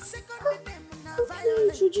 How can I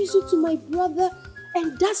introduce you to my brother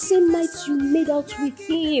and that same night you made out with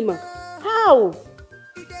him? How?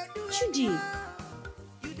 Judy.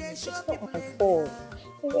 It's not my fault.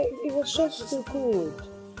 It was just too good.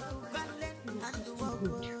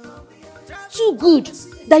 Too good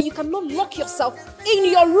that you cannot lock yourself in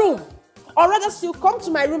your room, or rather still come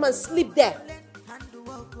to my room and sleep there.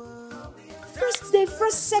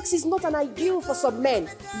 First sex is not an ideal for some men.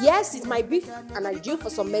 Yes, it might be an ideal for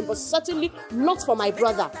some men, but certainly not for my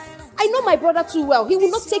brother. I know my brother too well. He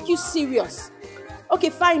will not take you serious. Okay,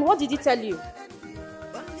 fine. What did he tell you?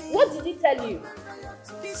 What did he tell you?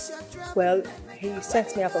 Well, he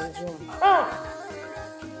sent me out of his room.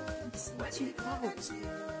 He sent you out.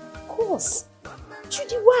 Of course.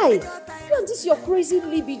 Judy, why? You and this your crazy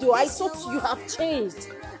libido. I thought you have changed.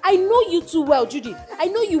 I know you too well, Judy. I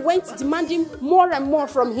know you went demanding more and more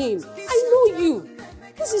from him. I know you.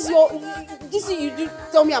 You do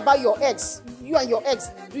tell me about your ex. You and your ex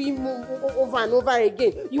doing over and over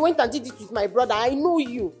again. You went and did it with my brother. I know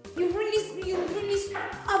you. You really,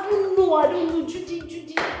 I don't know, Judy,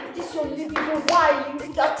 this your libido. Why you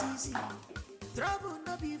do that? Deborah,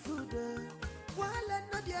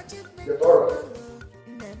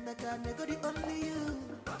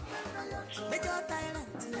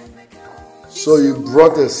 So you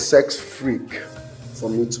brought a sex freak for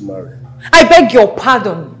me to marry? I beg your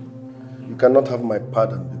pardon. You cannot have my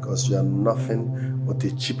pardon because you are nothing but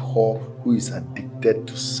a cheap whore who is addicted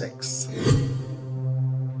to sex.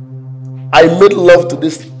 I made love to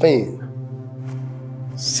this thing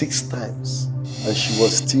 6 times and she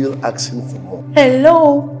was still asking for more.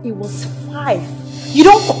 Hello, it was 5. You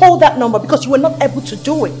don't call that number because you were not able to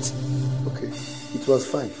do it. Okay, it was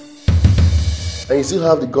 5. And you still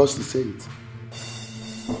have the guts to say it.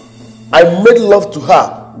 I made love to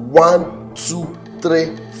her 1, 2,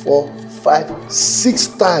 3, 4, 5, 6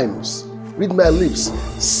 times. Read my lips.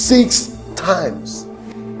 6 times.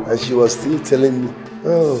 And she was still telling me,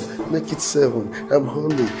 oh, make it 7. I'm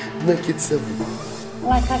horny. Make it 7.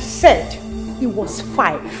 Like I said, it was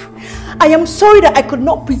 5. I am sorry that I could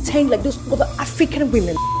not pretend like those other African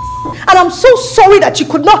women. And I'm so sorry that you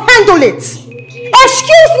could not handle it.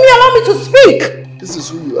 Excuse me, allow me to speak. This is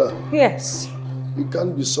who you are. Yes. You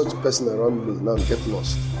can't be such a person around me now and get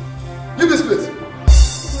lost. Leave this place.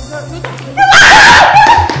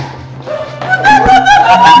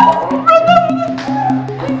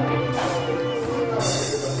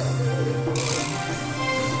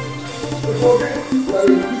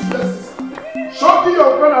 Show me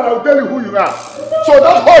your friend and I'll tell you who you are. So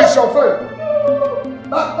that whore is your friend.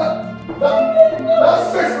 That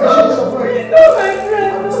sex machine is your friend. He's not my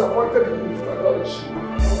friend. I'm disappointed in you.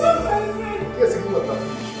 Yes, give me your time.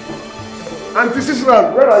 Auntie Sisran,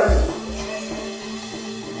 where are you?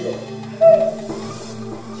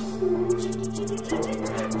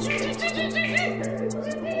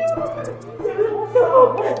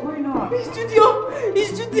 What's going on? It's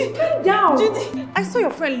Judy. Calm down. Judy, I saw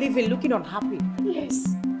your friend leaving looking unhappy.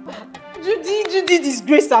 Yes. Judy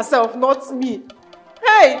disgraced herself, not me.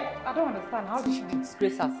 Hey! I don't understand. How did she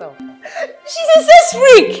disgrace herself? She's a sex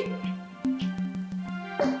freak!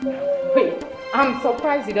 Wait, I'm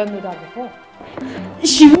surprised you don't know that before.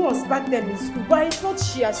 She was back then in school, but I thought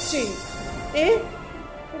she has changed. Eh? It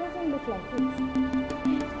doesn't look like it.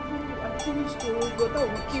 I finished the road, but that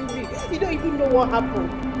will kill me. You don't even know what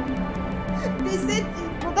happened. They said,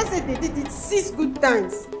 Mother said they did it 6 good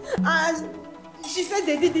times. And she said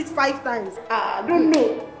they did it 5 times. I don't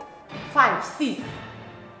know. 5, 6.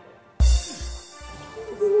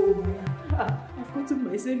 I've gotten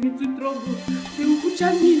myself into trouble. They will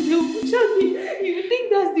butcher me. You think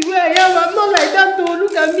that's the way I am? I'm not like that though.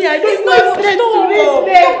 Look at me. I don't know strength to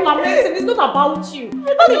raise them. It's not about you.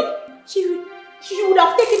 I mean, she would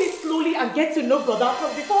have taken it slowly and get to know brother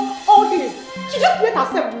before all this. She just let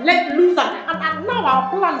herself let loose and now our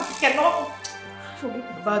plans cannot. Forget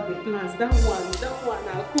about the plans. That one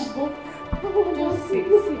I could go. Just sit.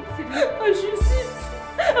 I should sit.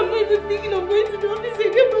 I'm not even thinking of going to the office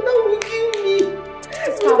again, but that will kill me.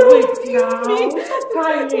 Wait now. Stop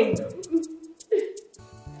crying.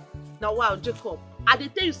 Now wow, Jacob. I dey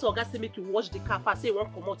tell you so oga say make you wash the car fast say you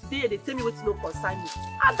wan comot. Today they tell me wetin no concern me.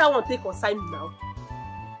 How that one take concern me now?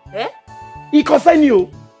 Eh? He concern you.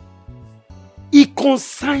 He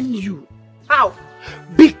concern you. How?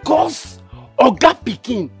 Because oga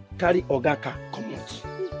pikin carry oga car comot.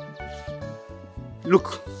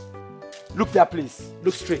 Look that place.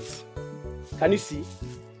 Look straight. Can you see?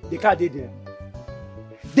 The car dey there.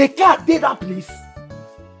 The car dey that place.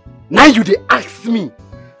 Now you dey ask me.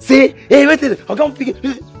 Say, hey, wait a minute. Oga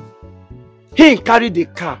pikin. He carry the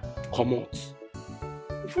car comot.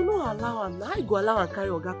 If you no allow am, how you go allow am carry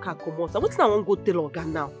oga car comot? Wetin I wan go tell oga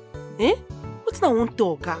now? Eh? Wetin I wan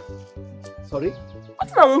tell oga? Sorry?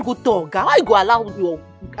 Wetin I wan go tell oga? How you go allow your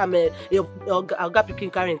oga pikin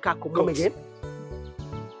carry car comot? Come again?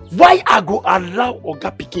 Why I go allow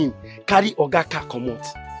oga pikin carry oga car comot?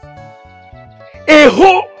 A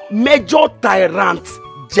whole major tyrant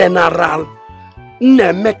general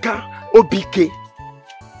Nemeka Obike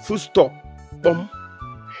full stop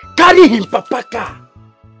carry him papa car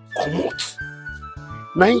comot.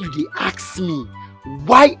 Now you dey ask me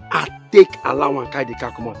why I take allow and carry the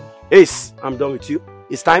car comot. Ace, I'm done with you.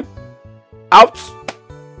 It's time. Out.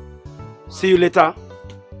 See you later.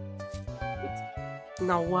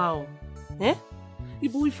 Now wow. Eh?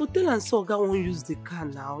 If you tell am say oga wan use the car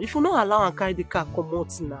now, if you no allow am carry the car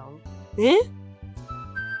comot now, eh?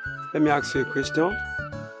 Let me ask you a question,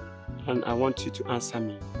 and I want you to answer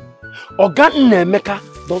me. Oga Nemeka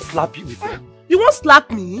don't slap you before. You won't slap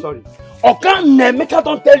me? Sorry. Oga Nemeka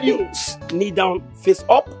don't tell you knee down, face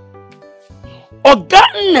up. Oga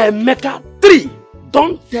Nemeka 3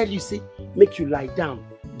 don't tell you say make you lie down,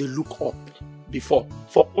 they look up before.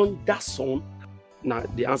 For under sun, now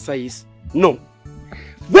the answer is no.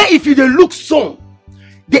 Where if you dey look sun,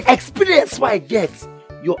 The experience why I get,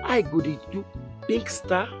 your eye go dey do pink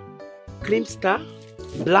star, cream star,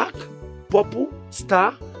 black, purple,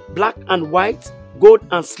 star, black and white, gold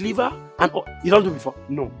and silver, and you don't do before?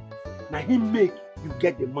 No. Now he make you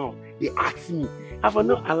get the mouth. They ask me, have I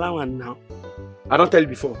not allowed now? I don't tell you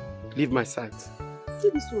before. Leave my side. See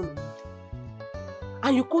this one.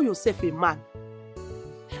 And you call yourself a man.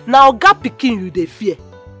 Now God picking you they fear.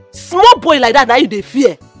 Small boy like that, now you they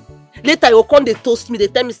fear. Later you come they toast me, they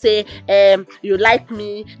tell me say, you like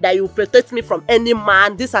me, that you protect me from any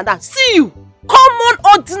man, this and that. See you, common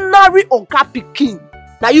ordinary Oga pikin.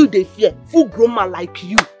 Now you they fear, full grown man like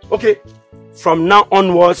you. Okay, from now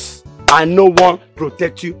onwards, I no one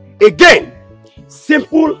protect you again.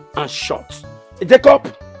 Simple and short.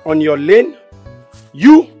 Jacob, on your lane,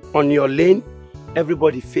 you on your lane,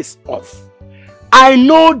 everybody face off. I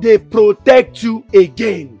know they protect you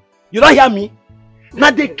again. You don't hear me? Now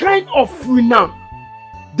the kind of we now,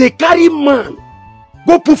 they carry man,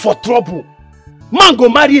 go put for trouble. Man go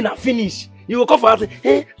marry and finish. You will come for us,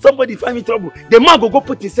 hey, somebody find me trouble. The man go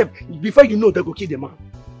put himself, before you know, they go kill the man.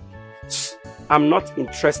 I'm not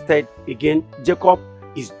interested again. Jacob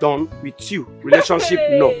is done with you. Relationship,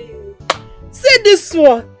 no. See this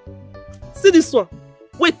one. See this one.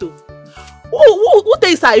 Wait though. Who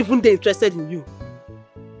thinks I even interested in you?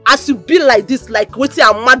 As you be like this, like waiting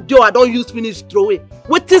a mad girl I don't use finish throw away.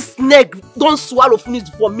 Waiting snake don't swallow finish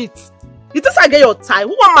for meat. You think I get your time?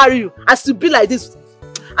 Who will marry you? As you be like this.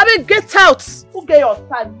 I mean get out. Who get your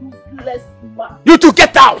time? Useless man. You two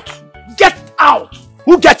get out. Get out.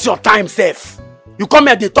 Who gets your time, safe? You come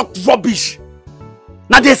here, they talk rubbish.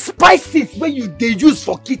 Now the spices where they use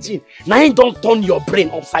for kitchen, now you don't turn your brain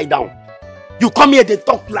upside down. You come here, they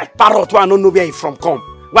talk like parrot where I don't know where you from come.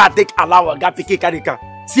 Where I take allow a gapiki karika.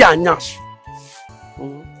 See a nyash.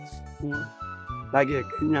 Like a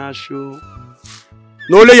nyash.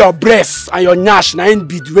 No only your breasts and your nyash now ain't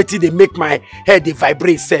be waiting they make my head they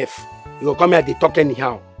vibrate safe. You go come here, they talk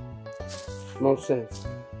anyhow. Nonsense.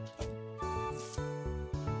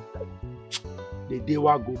 The day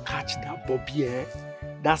I go catch that Bobby,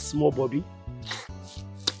 that small Bobby.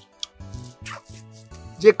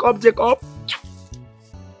 Jacob.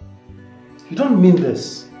 You don't mean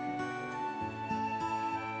this.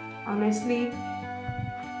 Honestly,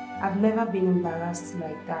 I've never been embarrassed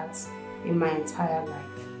like that in my entire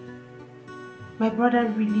life. My brother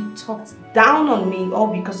really talked down on me all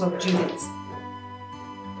because of Judith.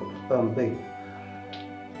 Babe,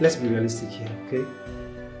 let's be realistic here, okay?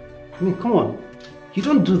 I mean, come on. You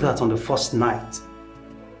don't do that on the first night.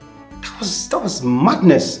 That was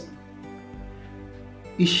madness.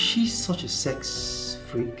 Is she such a sex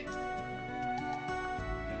freak?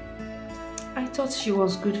 I thought she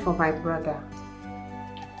was good for my brother.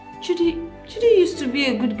 Judy used to be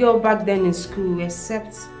a good girl back then in school,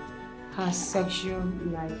 except her sexual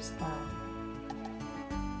lifestyle.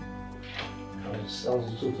 That was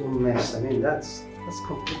a total mess. I mean, that's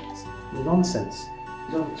complete nonsense.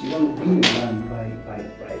 You don't be a man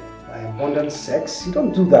by abundant sex. You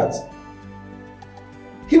don't do that.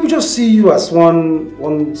 He will just see you as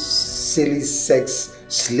one silly sex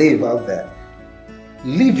slave out there.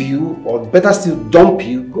 Leave you, or better still dump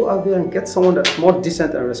you, go out there and get someone that's more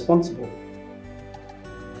decent and responsible.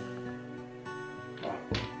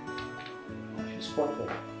 She spoiled her.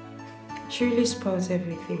 She really spoils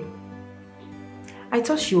everything. I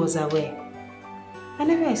thought she was aware. I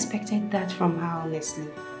never expected that from her, honestly.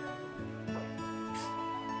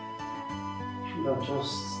 She should have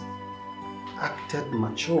just acted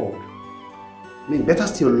mature. I mean, better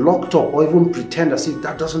still locked up or even pretend as if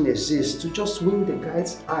that doesn't exist to just win the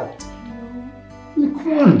guy's heart. I mean,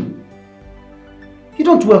 come on. You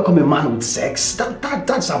don't welcome a man with sex.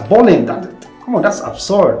 That's appalling. Come on, that's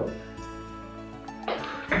absurd.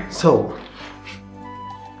 So,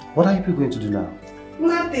 what are you people going to do now?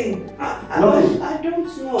 Nothing. Nothing? I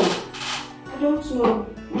don't know. I don't know.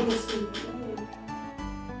 Honestly.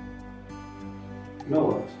 You know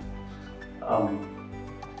what?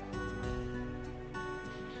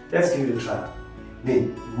 Let's give it a try.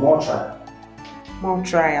 Then, more trial. More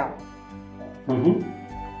trial.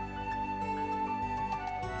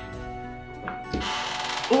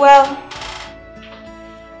 Well,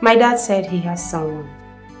 my dad said he has someone.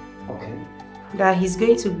 Okay. That he's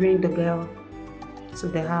going to bring the girl to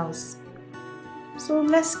the house. So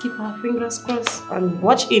let's keep our fingers crossed and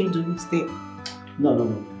watch him do his thing. No,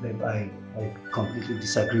 babe, I completely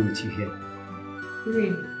disagree with you here.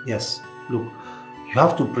 Really? Yes. Look, you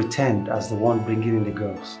have to pretend as the one bringing in the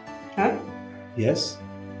girls. Huh? Yes?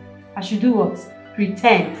 I should do what?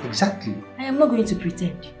 Pretend? Exactly. I am not going to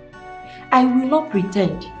pretend. I will not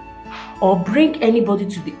pretend. or bring anybody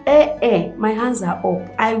to the my hands are up.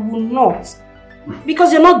 I will not.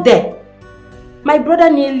 Because you're not there. My brother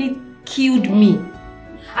nearly killed me.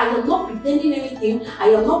 I am not pretending anything. I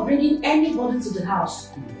am not bringing anybody to the house.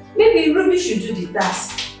 Maybe Ruby should do the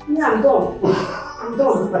task. Yeah, I'm done. I'm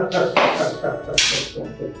done.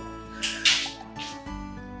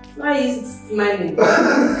 Why is it smiling?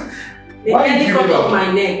 They nearly cut off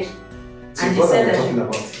my neck. And they said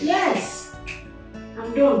that. Yes.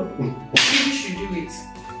 I'm done. Ruby should do it.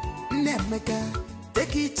 Nemeka,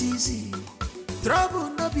 take it easy. Trouble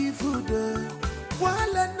no be food.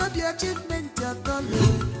 While no be achievement at all.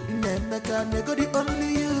 Nemeka, nego the only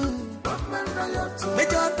you.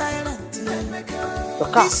 Major tyrant. Nemeka,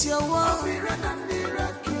 this your war.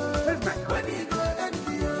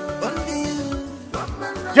 Only you.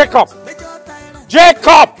 Jacob!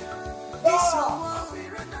 Jacob!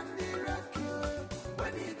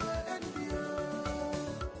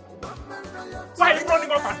 Why are you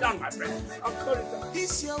running up and down, my friend? I'm sorry,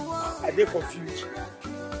 sir. I get confused.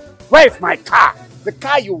 Where is my car? The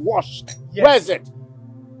car you washed. Yes. Where is it?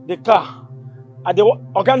 The car. At the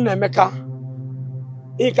organ Nemeka.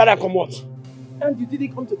 He can't come out. And you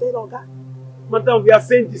didn't come to tell Oga? Madam, we are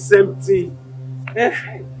saying the same thing.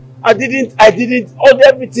 I didn't. All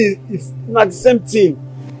everything is not the same thing.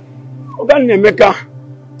 Organ Nemeka.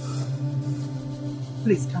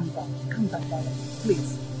 Please calm down. Calm down, darling.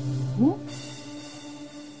 Please.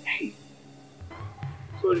 Hey.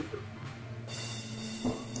 Sorry.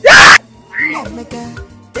 Nemeka,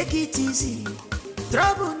 take it easy.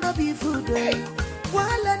 Trouble no be food.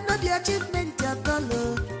 While no be achievement at all.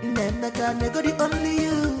 Nemeka, nego the only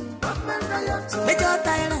you. Major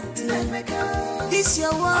tyrant. Nemeka, this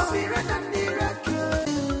your war.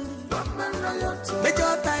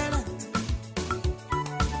 Major tyrant.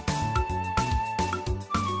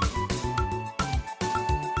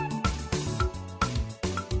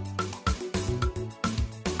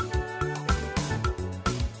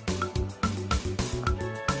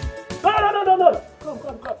 No.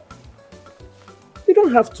 Come. You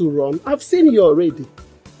don't have to run. I've seen you already.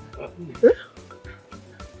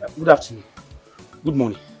 Good afternoon. Good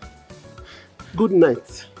morning. Good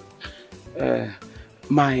night.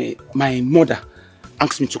 My mother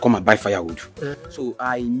asked me to come and buy firewood. So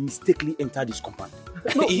I mistakenly entered this compound.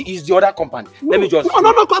 No. It's the other compound. No. Let me just...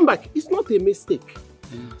 No, come back. It's not a mistake.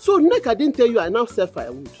 So, Nick, I didn't tell you I now sell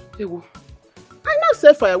firewood. I now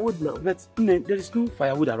sell firewood now. But there is no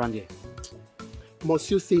firewood around here.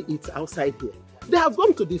 Must you say it outside here? They have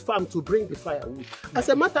gone to the farm to bring the firewood. As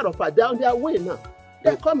a matter of fact, they're on their way now.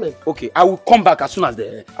 They're coming. Okay, I will come back as soon as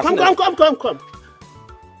they... Come.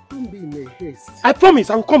 Don't be in a haste. I promise,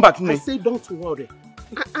 I will come back. I say don't worry.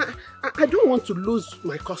 I don't want to lose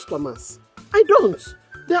my customers. I don't.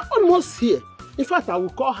 They're almost here. In fact, I will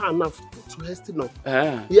call her now to hasten up.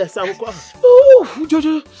 Yes, I will call her. Oh,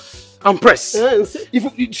 Jojo, I'm pressed. If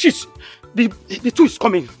the two is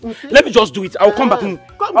coming. Let me just do it. I'll come back.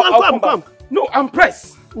 Come. No, I'm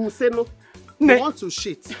pressed. Say no. You want to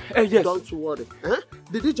shit? Yes. Don't worry.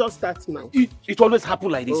 Did it just start now? It always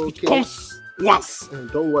happens like this. Okay. It comes once.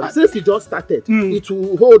 Don't worry. Since it just started, it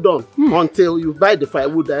will hold on until you buy the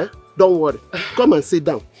firewood. Don't worry. Come and sit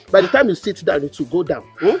down. By the time you sit down, it will go down.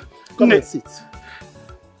 Come and sit.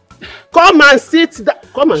 Come and sit down.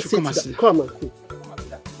 Come and sit down. Come and sit.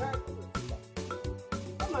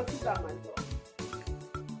 Come and sit down, my God.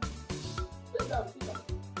 Sit down.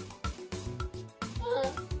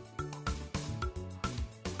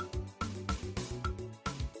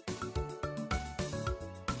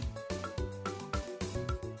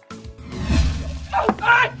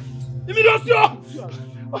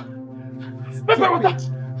 Pepper water. It's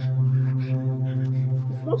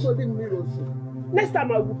not holding me also. Next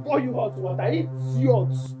time I will pour you hot water.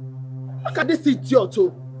 Idiot. Look at this idiot.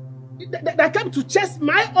 They came to chase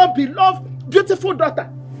my own beloved, beautiful daughter.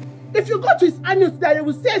 If you go to his annual there, you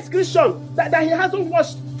will see a screenshot that he hasn't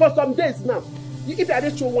washed for some days now. If you are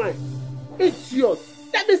rich wine. Idiot.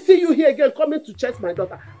 Let me see you here again coming to chase my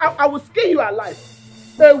daughter. I will skin you alive.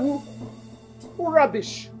 Who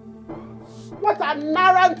rubbish. What an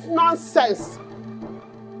arrant nonsense.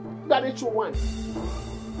 That rich wine.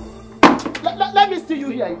 Let me see you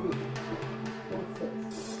here again.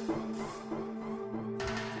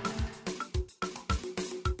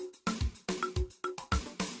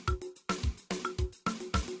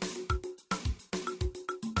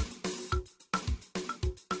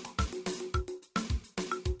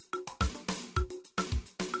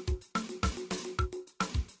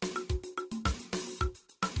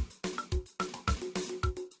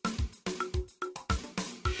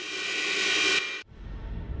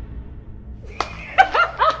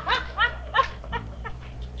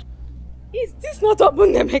 What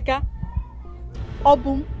happened, Emeka?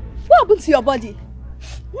 Obum, what happened to your body?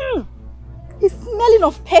 It's smelling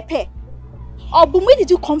of pepper. Obum, where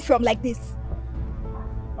did you come from like this?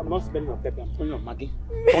 I'm not smelling of pepper, I'm smelling of Maggie.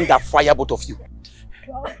 Thunder fire, both of you.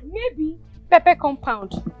 Well, maybe pepper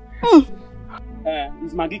compound.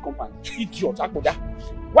 It's Maggie compound. Idiot, Akoda.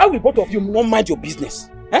 Why will both of you not mind your business?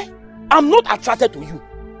 I'm not attracted to you.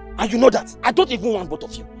 And you know that. I don't even want both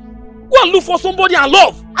of you. Go and look for somebody and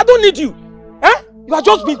love. I don't need you. You are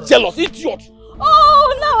just being jealous, idiot.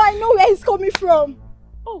 Oh, now I know where he's coming from.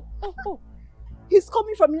 Oh. He's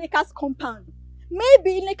coming from Ineka's compound.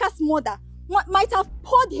 Maybe Ineka's mother might have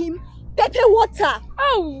poured him pepper water.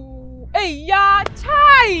 Oh, hey, yeah,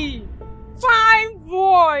 chai. Fine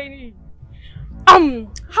boy.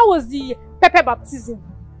 How was the pepper baptism?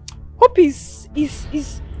 Hope is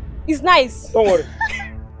nice. Don't worry.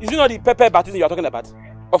 Is it not the pepper baptism you are talking about?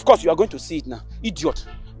 Of course, you are going to see it now. Idiot.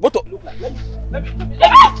 What to look like? Let me.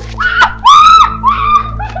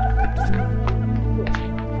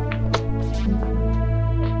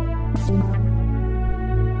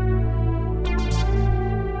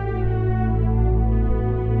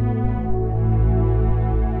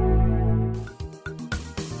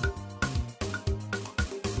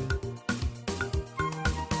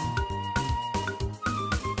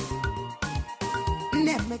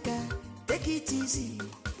 Take it easy.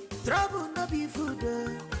 Trouble no be food.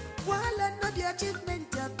 While no be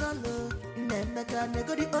achievement at all. Nemeka,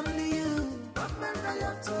 nego the only you.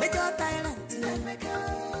 Make your talent.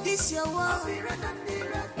 This your war.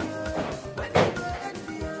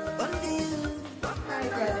 Only you.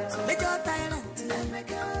 Make your talent.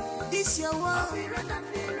 This your war.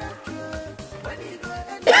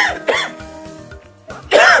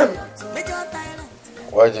 Make your talent.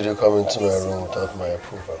 Why did you come into my room without my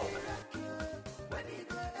approval?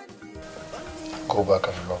 Go back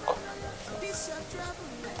and knock.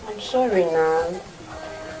 I'm sorry now.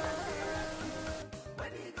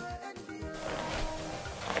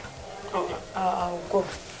 I'll go.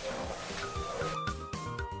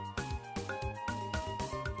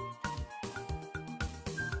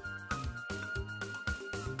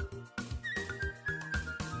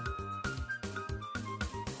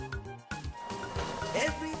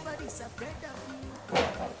 Everybody's afraid of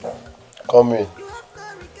you. Come in.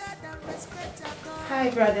 Hi,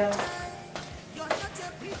 brother.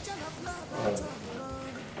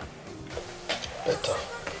 Better.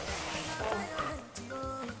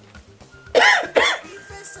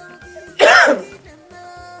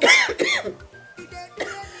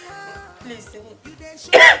 Please.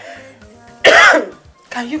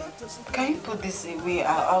 Can you put this away?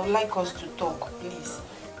 I would like us to talk, please.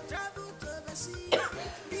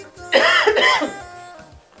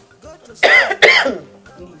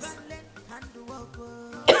 Please.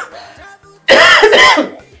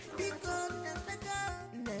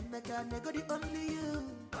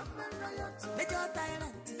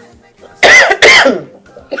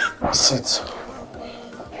 Sit.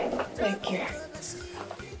 Thank you.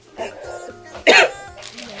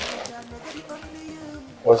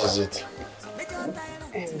 What is it?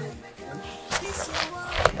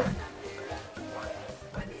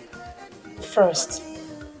 First,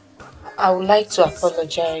 I would like to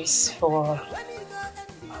apologize for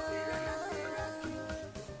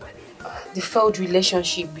the failed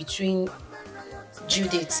relationship between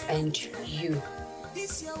Judith and you.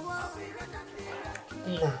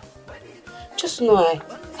 No. Just know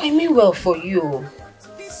I mean well for you.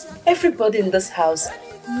 Everybody in this house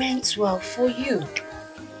meant well for you.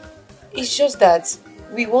 It's just that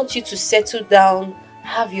we want you to settle down,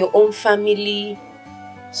 have your own family,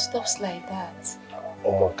 stuff like that.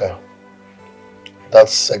 Omaka, that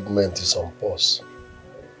segment is on pause.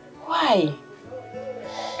 Why?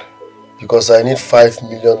 Because I need 5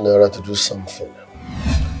 million naira to do something.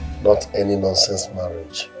 Not any nonsense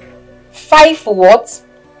marriage. 5 what?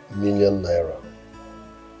 Million naira.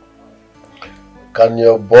 Can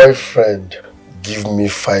your boyfriend give me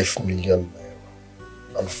 5 million naira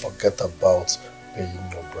and forget about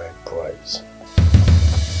paying your bride price?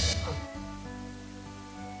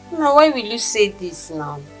 Now, why will you say this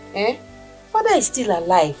now? Father is still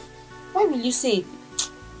alive. Why will you say it?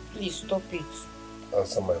 Please stop it.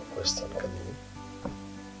 Answer my question, can you?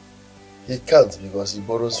 He can't because he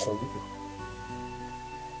borrows from you.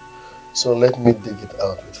 So let me dig it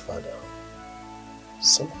out with Father.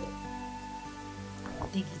 Simple.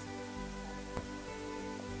 Dig it.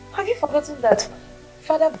 Have you forgotten that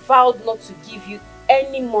Father vowed not to give you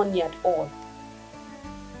any money at all?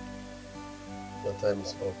 Your time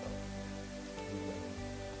is up.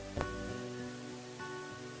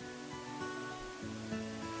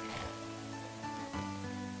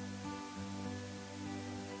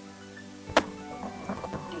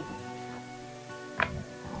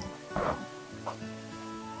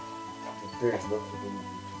 Yes.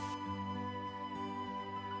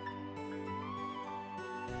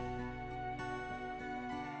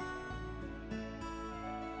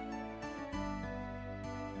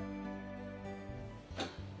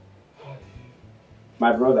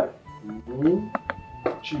 My brother.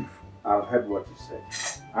 Chief. I've heard what you said.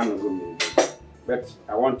 I'm not going to be, but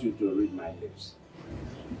I want you to read my lips.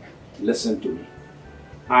 Listen to me.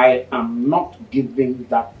 I am not giving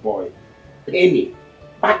that boy any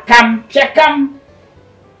bakam chekam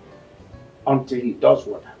until he does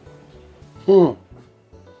what I want.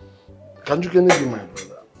 Can you be my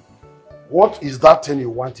brother? What is that thing you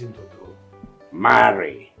want him to do?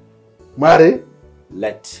 Marry. Marry?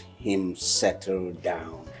 Let him settle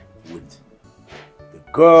down with the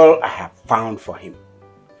girl I have found for him.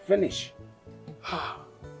 Finish.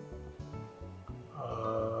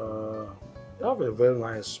 You have a very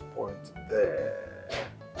nice point there.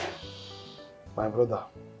 My brother,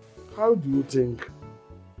 how do you think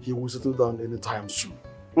he will settle down anytime soon?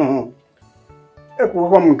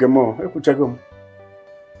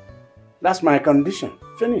 That's my condition.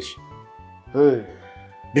 Finish. Hey.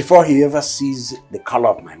 Before he ever sees the color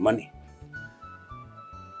of my money.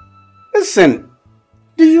 Listen,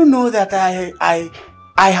 do you know that I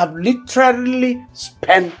have literally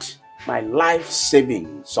spent my life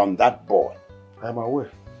savings on that boy? I am aware.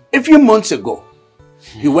 A few months ago,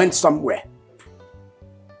 he went somewhere.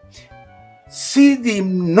 See the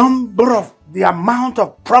amount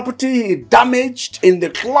of property he damaged in the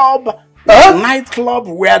club, the nightclub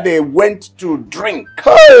where they went to drink.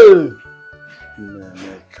 Hey!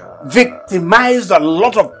 Victimized a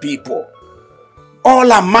lot of people,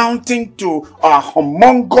 all amounting to a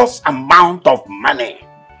humongous amount of money.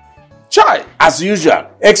 Chai, as usual,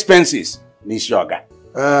 expenses. Nishoga.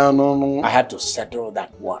 No. I had to settle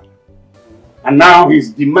that one. And now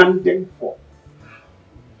he's demanding for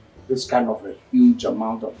this kind of a huge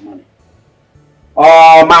amount of money.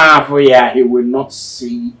 Oh, my, he will not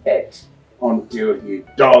see it until he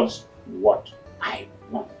does what I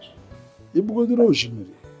want.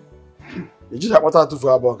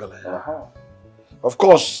 Of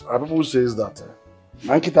course, people say that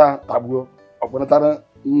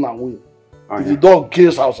if the dog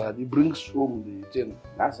kills outside, he brings home the thing.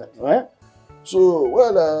 That's it. Right? So,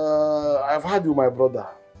 well, I've heard you, my brother.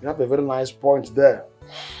 You have a very nice point there.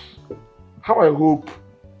 How I hope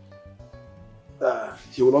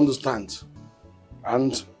he will understand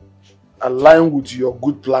and align with your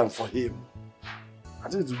good plan for him. I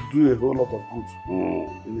think it will do a whole lot of good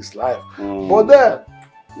in his life. But then,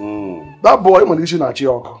 that boy, we have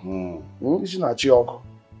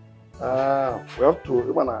to,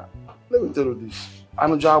 let me tell you this.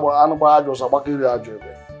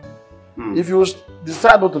 If you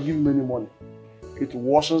decide not to give him any money, it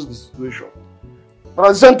worsens the situation. But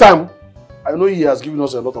at the same time, I know he has given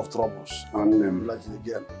us a lot of troubles. And like it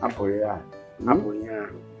again.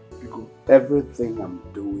 Because everything I'm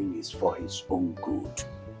doing is for his own good.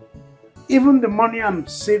 Even the money I'm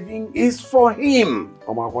saving is for him.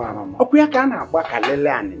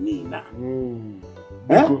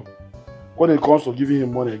 When it comes to giving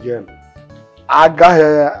him money again,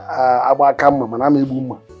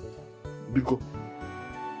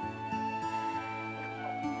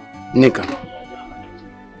 Nigga,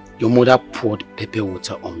 your mother poured pepper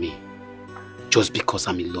water on me just because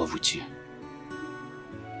I'm in love with you.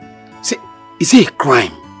 See, is it a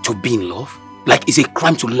crime to be in love? Like, is it a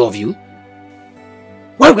crime to love you?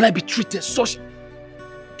 Why will I be treated such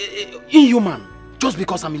inhuman just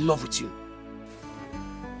because I'm in love with you?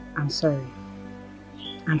 I'm sorry.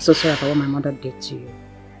 I'm so sorry about what my mother did to you.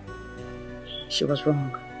 She was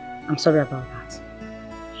wrong. I'm sorry about that.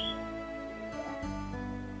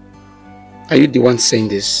 Are you the one saying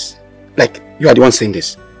this? Like, you are the one saying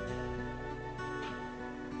this?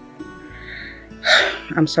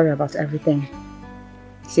 I'm sorry about everything.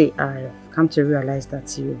 See, I've come to realize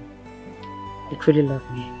that you truly love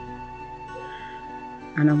me.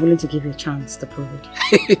 And I'm willing to give you a chance to prove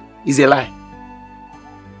it. It's a lie.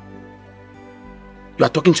 You are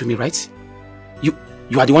talking to me, right? You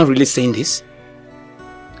are the one really saying this?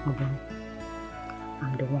 Okay.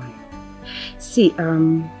 I'm the one. See,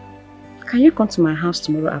 can you come to my house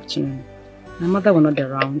tomorrow afternoon? My mother will not be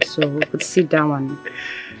around, so we could sit down and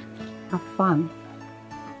have fun.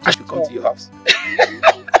 I should come to your house.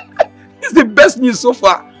 It's the best news so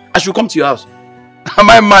far. I should come to your house. Am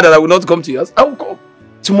I mad that I will not come to your house? I will come.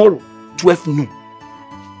 Tomorrow, 12 noon.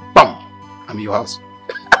 Bam! I'm in your house.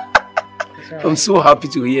 Right. I'm so happy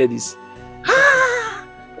to hear this.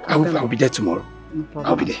 I will be there tomorrow. No problem.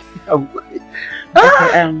 I'll be there.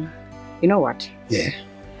 Okay, you know what? Yeah.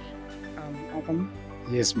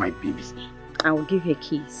 Yes, my baby. I will give you a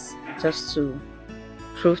kiss just to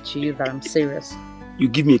prove to you that I'm serious. You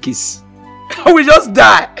give me a kiss. I will just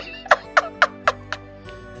die.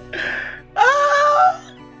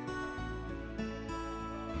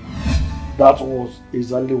 That was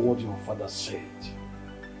exactly what your father said.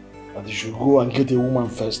 That you should go and get a woman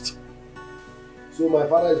first. So my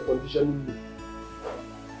father is conditioning me.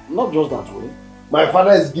 Not just that way. My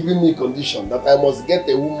father is giving me condition that I must get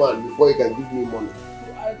a woman before he can give me money.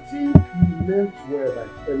 I think he meant well by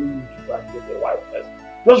telling you to go and get a wife first.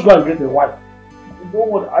 Just go and get a wife. Don't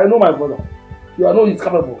worry, I know my brother. I know he's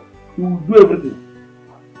capable. He will do everything.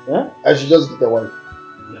 Eh? I should just get a wife.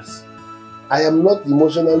 Yes. I am not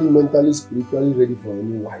emotionally, mentally, spiritually ready for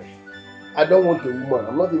any wife. I don't want a woman.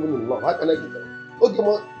 I'm not even in love. How can I get her? Okay,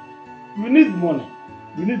 man. You need money.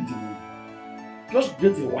 You need the money. Just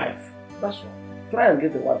get a wife. That's all. Try and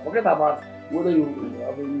get a wife. Forget about whether you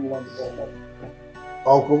have any woman or not.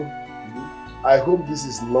 Uncle, I hope this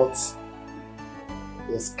is not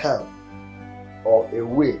a scam or a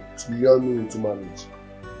way to lure me into marriage.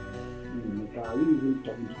 Are you even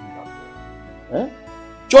talking to me that way? Eh?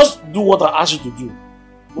 Just do what I asked you to do.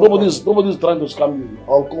 Nobody's trying to scam you.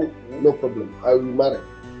 Uncle, no problem. I will marry.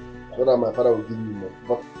 So that my father will give me money.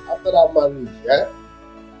 But after that marriage,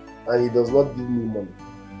 and he does not give me money,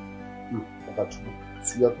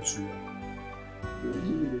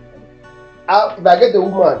 if I get a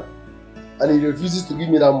woman and he refuses to give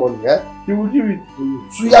me that money, he will give it to you.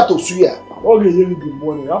 Suya to suya. Okay, you give the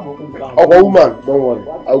money. Okay, woman, don't worry.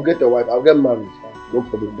 I'll get a wife. I'll get married. No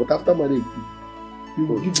problem. But after marriage, he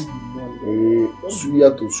will give you the money.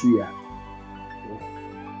 Suya to suya.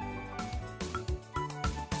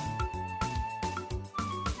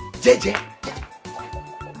 JJ.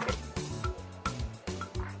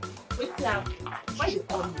 Wait now. Why you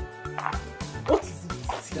call me? What is it?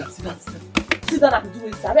 Sit down. Sit down and do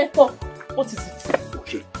it. Talk. What is it?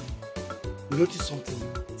 Okay. You notice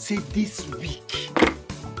something? Say this week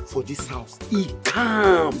for this house, it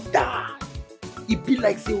calm down. It be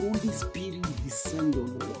like say Holy Spirit descend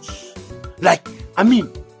on us. Like, I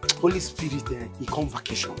mean, Holy Spirit he come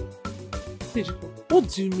vacation. What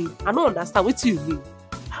do you mean? I don't understand. What do you mean?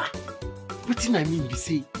 What thing I mean be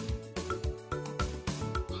say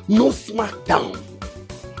no smackdown.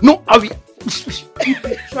 No, I will.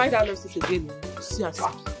 Try that nonsense again. See us.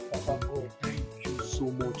 Papa God, thank you so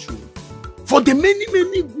much for the many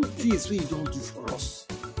good things we don't do for us.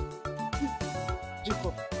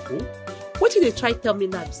 Jacob, what did they try tell me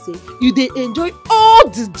now? Say you they enjoy all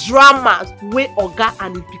the dramas where Oga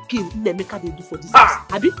and the pikin Nemeka they do for this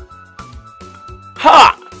house, Abi?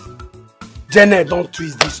 Ha! Janet, don't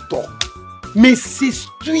twist this talk. Mrs.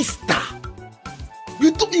 Twister.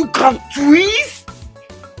 You think you can twist?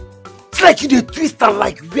 It's like you dey twist and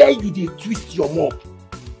like where you dey twist your mom.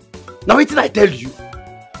 Now wait till I tell you.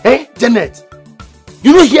 Janet,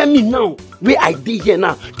 you don't hear me now. Where I dey here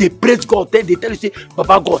now, they praise God, then they tell you say,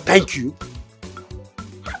 Baba God, thank you.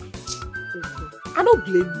 I don't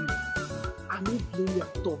blame you. I don't blame you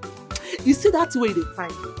at all. You see that way they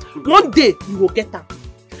find. One day you will get her.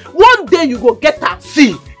 One day you go get her.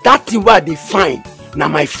 See, that thing where they find now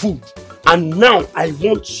my food. And now I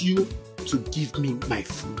want you to give me my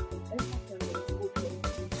food.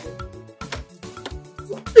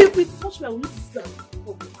 If we touch me, I will need to sit down.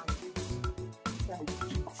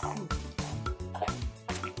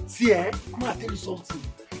 See, I'm gonna tell you something.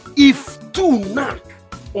 If two knock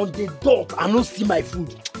on the door and not see my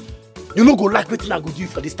food, you no go like wetin I go do you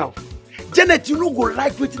for this town. Janet, you no go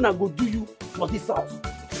like wetin I go do you for this house.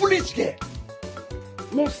 Foolish girl.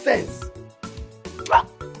 No sense.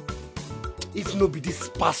 If no be this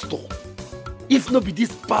pastor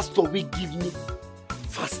will give me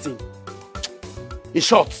fasting. In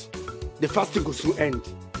short, the fasting goes to end.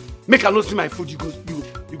 Make I not see my food, you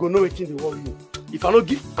go know wetin dey worry you. If I not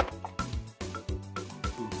give.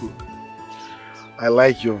 I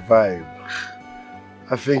like your vibe.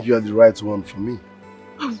 I think you are the right one for me.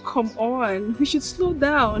 Oh, come on. We should slow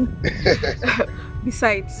down.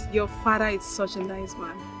 Besides, your father is such a nice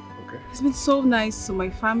man. Okay. He's been so nice to my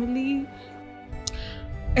family.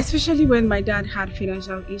 Especially when my dad had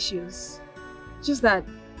financial issues. Just that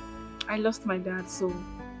I lost my dad, so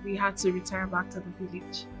we had to retire back to the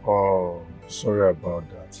village. Oh, sorry about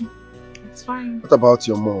that. It's fine. What about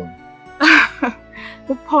your mom?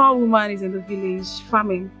 The poor woman is in the village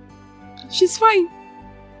farming. She's fine.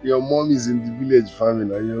 Your mom is in the village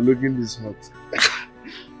farming and you're looking this hot.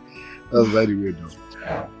 That's very weird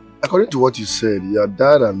though. According to what you said, your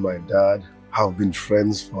dad and my dad have been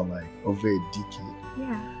friends for like over a decade.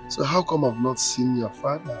 Yeah. So how come I've not seen your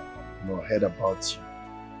father nor heard about you?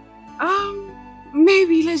 Maybe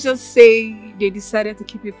let's just say they decided to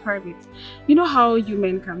keep it private. You know how you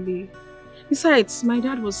men can be. Besides, my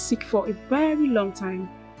dad was sick for a very long time.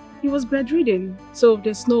 He was bedridden, so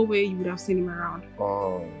there's no way you would have seen him around.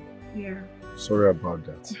 Oh. Yeah. Sorry about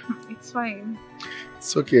that. It's fine.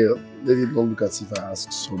 It's okay. Let it not look as if I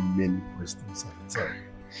asked so many questions at the time.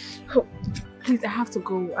 Oh, please, I have to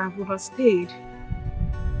go. I've overstayed.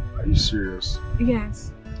 Are you serious?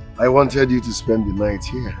 Yes. I wanted you to spend the night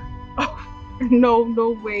here. Oh,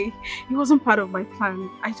 no way. It wasn't part of my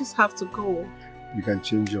plan. I just have to go. You can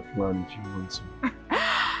change your plan if you want to.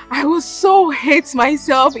 I will so hate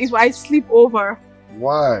myself if I sleep over.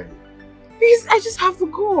 Why? Because I just have to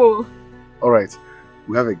go. Alright,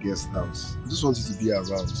 we have a guest house. I just want you to be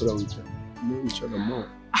around so that we can know each other more.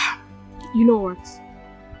 You know what?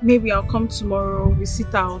 Maybe I'll come tomorrow, we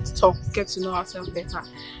sit out, talk, get to know ourselves better.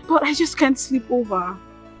 But I just can't sleep over.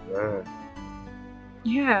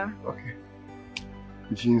 Yeah. Okay.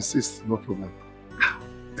 If you insist, no problem.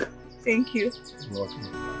 Thank you. You're welcome.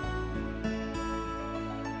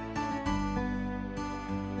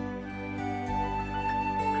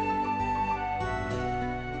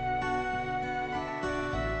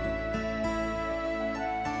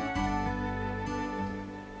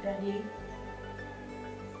 Daddy?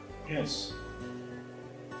 Yes.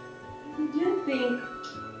 Do you think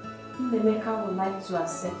Nemeka would like to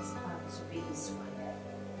accept her to be his wife?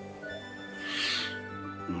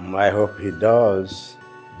 I hope he does.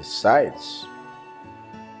 Besides,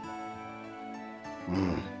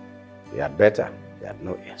 he had better. He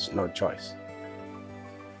has no choice.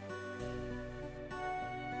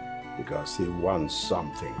 Because he wants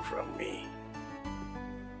something from me.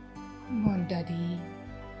 Come on, Daddy.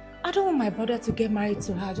 I don't want my brother to get married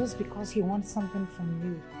to her just because he wants something from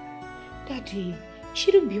you. Daddy, he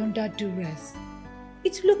shouldn't be under duress.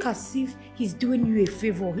 It looks as if he's doing you a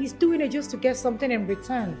favor. He's doing it just to get something in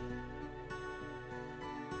return.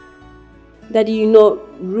 Daddy, you know,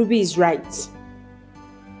 Ruby is right.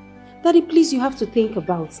 Daddy, please, you have to think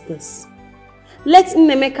about this. Let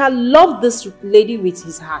Nemeka love this lady with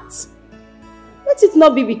his heart. Let it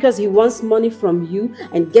not be because he wants money from you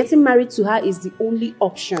and getting married to her is the only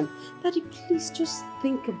option. Daddy, please just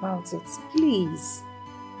think about it, please.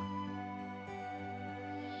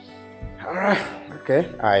 Alright, okay,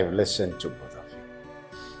 I've listened to both of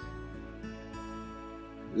you.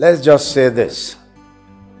 Let's just say this.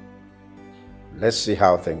 Let's see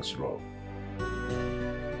how things roll.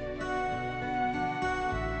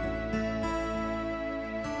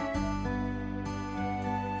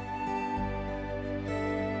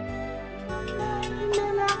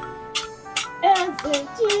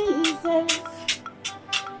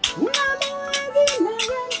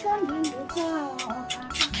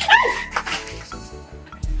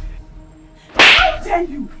 How dare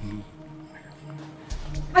you?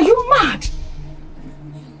 Are you mad?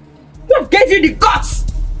 What gave you the guts,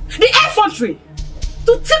 the effrontery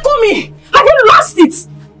to tickle me? Have you lost it?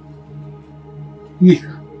 Nick,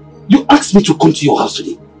 you asked me to come to your house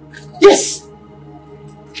today. Yes.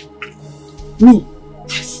 Me?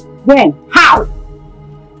 Yes. When? How?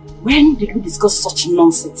 When did we discuss such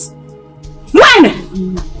nonsense? When?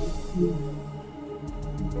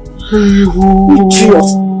 Idiot!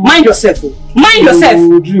 Mind yourself! Mind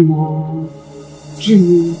yourself! Dream.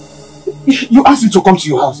 You asked me to come to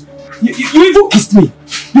your house. You even kissed me.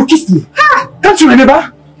 You kissed me. Can't you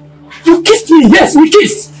remember? You kissed me. Yes, we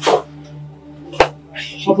kissed.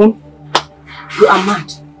 Obon, you are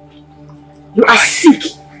mad. You are sick.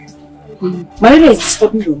 Malaria is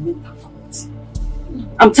disturbing your mental health.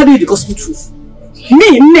 I'm telling you the gospel truth.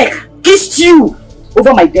 Me, Nick, kissed you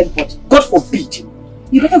over my dead body. God forbid.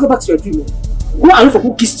 You better go back to your dream. Go and look for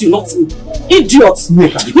who kissed you, not me. Idiot.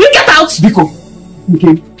 Nick, will you get out? Biko,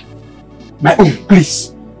 okay. My own,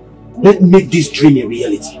 please. Let's make this dream a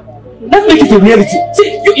reality. Let's make it a reality.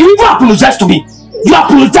 See, you even apologize to me. You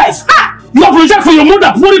apologize. You apologize for your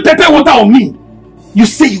mother pouring pepper water on me. You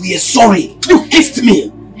say you were sorry. You kissed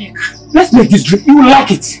me. Let's make this dream. You will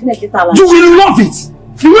like it. You will love it.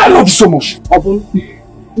 You know I love you so much. Obun,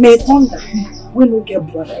 may thunder, when you get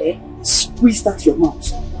brother, squeeze that your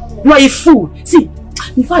mouth. You are a fool. See,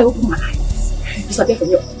 before I open my eyes, you start from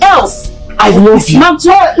here. Else, I love you. Mom,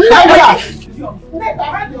 Nick, I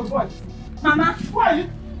heard your voice. Mama, who are you?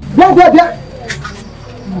 There.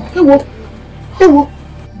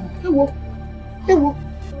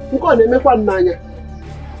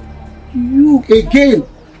 You again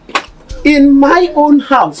in my own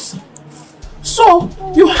house. So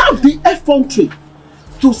you have the effrontery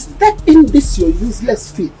to step in this your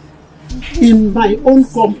useless feet in my own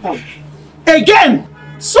compound again.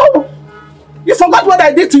 So You forgot what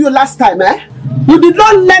I did to you last time, eh? You did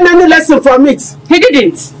not learn any lesson from it. He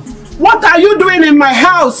didn't. What are you doing in my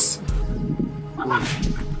house?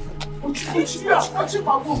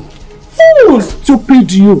 Fool,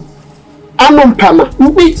 stupid you. Anumpama.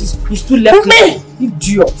 He's too left.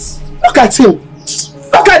 Idiot. Look at him.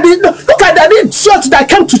 Look at that idiot that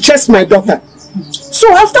came to chase my daughter.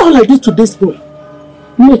 So after all I did to this boy,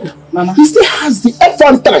 Mama, he still has the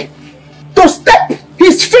effrontery to step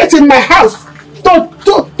his feet in my house to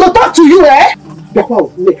talk to you, eh?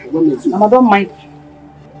 Mama, don't mind.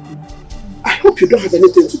 I hope you don't have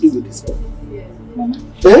anything to do with this boy. Mama,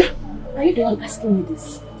 eh? Are you the one asking me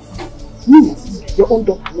this? You, your own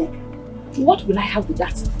daughter. What will I have with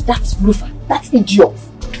that roofer, that idiot,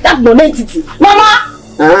 that non-entity? Mama!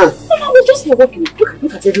 Mama, we're just walking.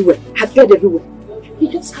 Look at everywhere. I've bed everywhere. He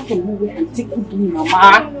just came from nowhere and tickled me, Mama.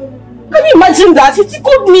 Can you imagine that? He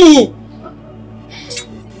tickled me.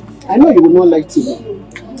 I know you will not like to.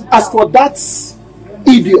 As for that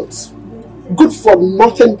idiot, good for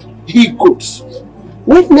nothing he could.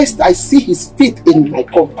 When next I see his feet in my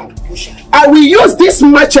compound, I will use this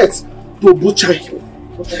machete to butcher him.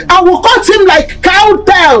 I will cut him like cow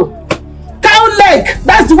tail. Cow leg.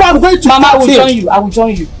 That's the one I'm going to. Mama, I will join you. I will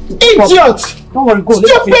join you. Idiot. Don't worry, go.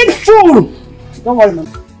 Stupid fool. Don't worry,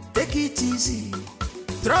 Mama. Take it easy.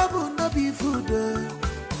 Trouble no be food.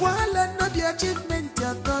 While no be achievement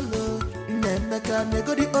at all. Nemeka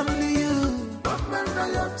nego the only you.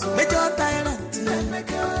 Major tyrant.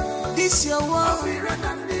 This your war. When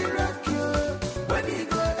you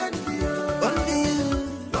go and be only you.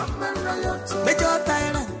 Major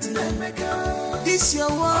tyrant. This your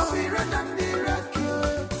war. When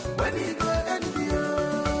you go and be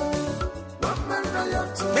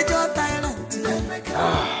Major tyrant.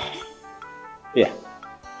 Yeah.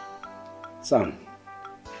 Son.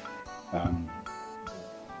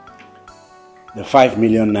 The 5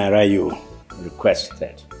 million naira you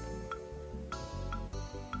requested.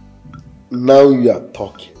 Now you are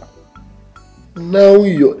talking. Now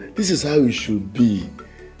this is how it should be.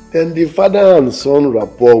 Then the father and son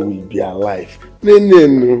rapport will be alive.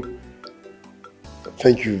 No.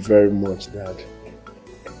 Thank you very much, Dad.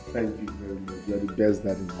 Thank you very much. You're the best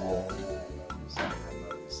dad in the world.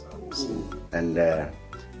 And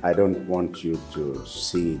I don't want you to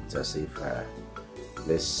see it as if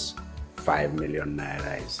this 5 million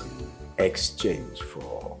naira is in exchange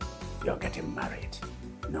for your getting married.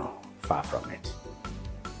 No, far from it.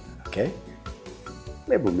 Okay?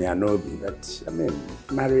 Maybe me and Obi, but I mean,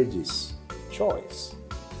 marriage is choice.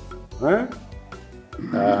 Huh?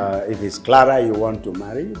 If it's Clara you want to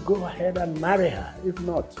marry, you go ahead and marry her. If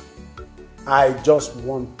not, I just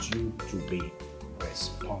want you to be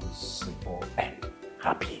responsible and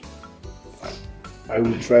happy. I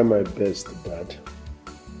will try my best, Dad.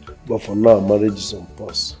 But for now, marriage is on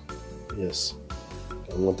pause. Yes.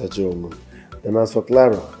 I want a job. Then as for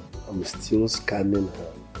Clara, I'm still scanning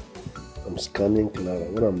her. I'm scanning Clara.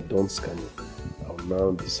 When I'm done scanning, I'll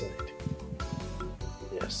now decide.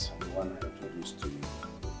 Yes. The one I introduced to you.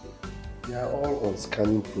 They are all on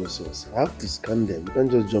scanning process. I have to scan them. You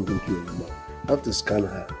can't just jump into a woman. I have to scan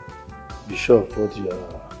her. Be sure of what you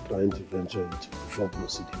are trying to venture into before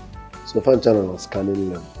proceeding. So find channel on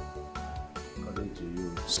scanning level. According to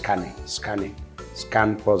you,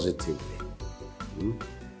 scan positively.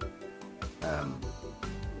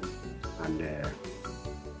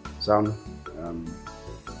 Son,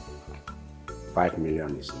 5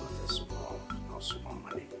 million is not small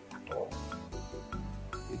money at all.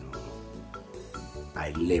 You know,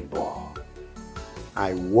 I labor,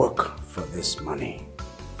 I work for this money.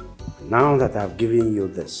 Now that I've given you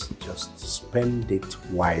this, just spend it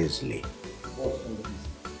wisely.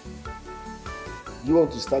 You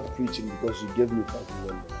want to start preaching because you gave me 5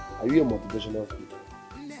 million. Are you a motivational speaker?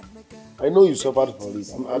 I know you suffered for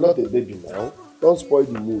it. I'm not a baby now. Don't spoil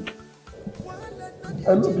the mood.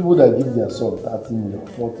 I know people that give their son 30 million,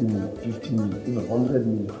 40 million, 50 million, even 100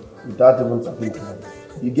 million without even talking to them.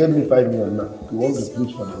 You gave me 5 million now. You want to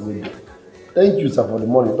preach for the wedding. Thank you, sir, for the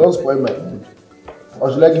money. Don't spoil my mood.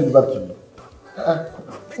 Or should I give it back to you?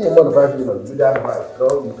 Hey, more than 5 million. Do that back. It's a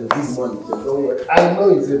big money. So don't worry. I know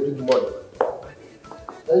it's a big money.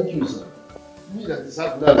 Thank you, sir. Me that is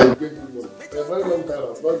happening now, you gave me money. For a very long time,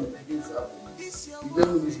 I've not been thinking it's happening. You gave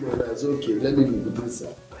me this money. I said, okay, let me be with this,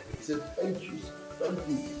 sir. He said, thank you, sir. Thank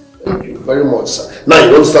you. Thank you very much, sir. Now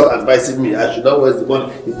you want to start advising me. I should not waste the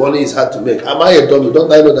money. The money is hard to make. Am I a dummy?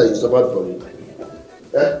 Don't I know that you suffered for it?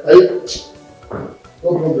 Are you?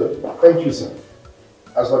 No problem. Thank you, sir.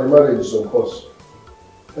 As for the marriage, it's of course.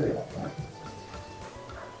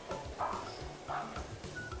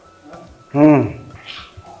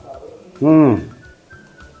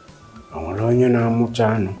 Onwere onye na-amụcha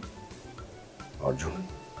anụ. Ọjụ.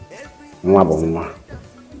 Nwa bụ nwa.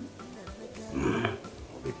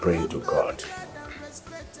 Be praying to God.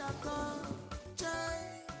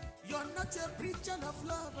 You're not a preacher of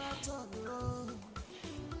love at all.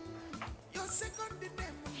 Your second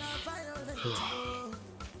name na violent.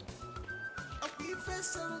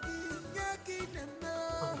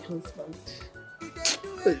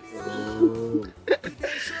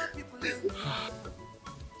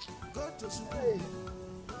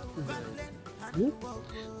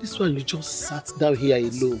 This one, you just sat down here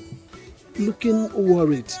alone, looking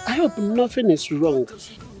worried. I hope nothing is wrong.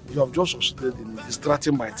 You have just succeeded in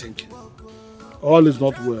distracting my thinking. All is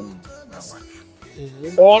not well, my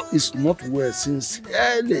wife. All is not well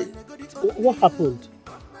sincerely. What happened?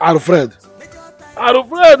 Alfred.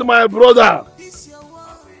 Alfred, my brother.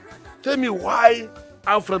 Tell me why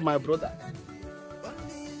Alfred, my brother,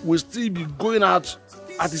 will still be going out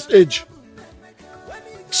at his age.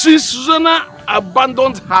 Since Susanna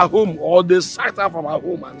abandoned her home, or they sacked her from her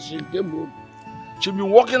home and she came home, she'll be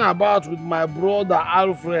walking about with my brother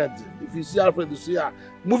Alfred. If you see Alfred, you see her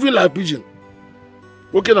moving like a pigeon.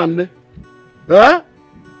 Okay, Nande? Huh?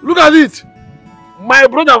 Look at it. My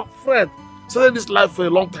brother Fred started this life for a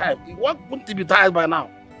long time. Why wouldn't he be tired by now?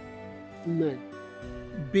 No.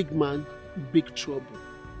 Big man, big trouble.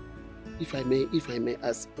 If I may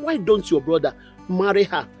ask, why don't your brother marry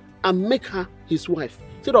her and make her his wife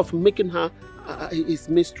instead of making her his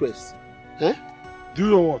mistress? Huh? Do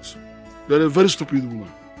you know what? You're a very stupid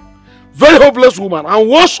woman. Very hopeless woman. And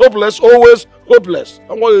once hopeless, always hopeless.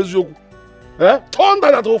 And what is you? Eh?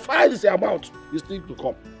 Thunder that will fire this amount is still to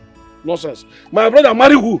come. Nonsense. My brother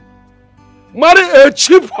marry who? Marry a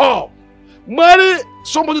cheap whore. Marry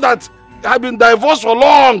somebody that has been divorced for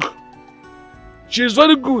long. She is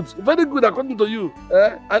very good according to you.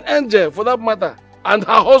 An angel for that matter. And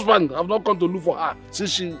her husband have not come to look for her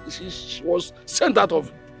since she was sent out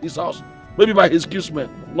of his house. Maybe by his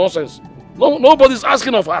kinsmen. Nonsense. Nobody's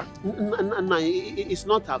asking of her. No, it's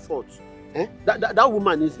not her fault. Eh? That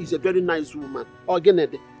woman is a very nice woman. Why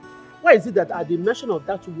is it that at the mention of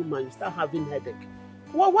that woman you start having headache?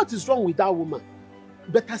 What is wrong with that woman?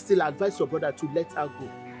 Better still advise your brother to let her go.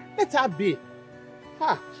 Let her be.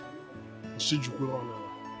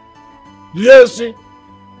 Yes,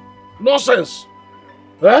 nonsense.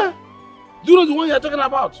 Eh? Do you know the one you are talking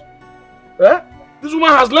about? Eh? This woman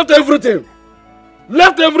has left everything.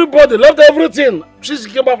 Left everybody, left everything. She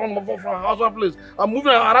came back from her husband's place. I'm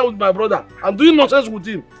moving around with my brother. I'm doing nonsense with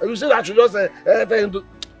him. And you say that I should just tell him to...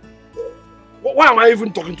 Why am I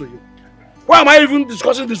even talking to you? Why am I even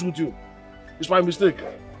discussing this with you? It's my mistake.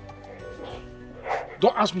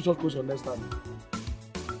 Don't ask me such questions next time.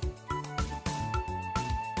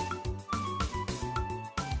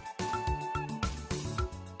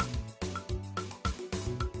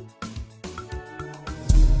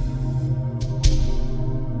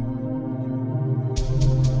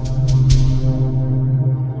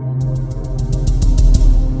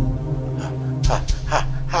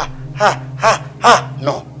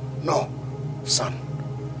 No.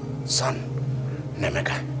 Son.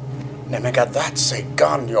 Nemeka, that's a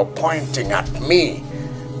gun you're pointing at me.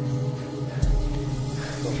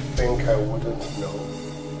 You think I wouldn't know?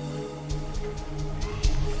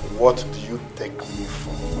 What do you take me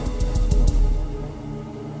for?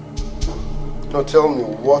 No, tell me,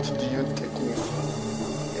 what do you take me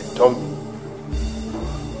for? A dummy?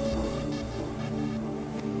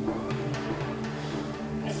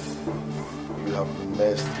 You have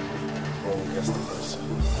messed with the wrongest person.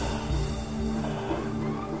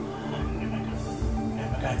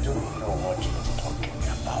 I don't know what you're talking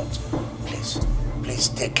about. Please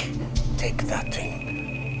take that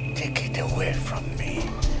thing. Take it away from me.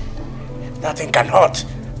 That thing can hurt.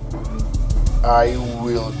 I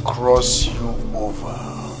will cross you over.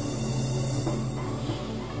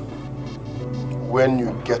 When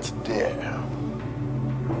you get there,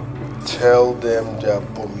 tell them the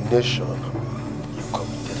abomination you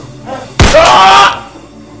committed.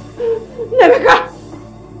 Nemeka!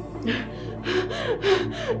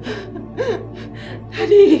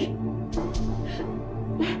 Daddy!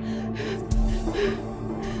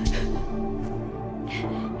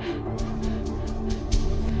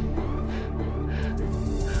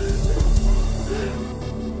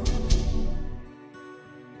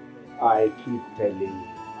 I keep telling you,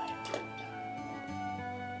 my daughter,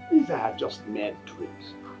 these are just mere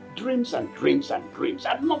dreams. Dreams and dreams and dreams,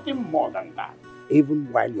 and nothing more than that.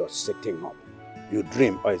 Even while you're sitting up, you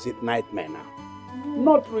dream, or is it nightmare now?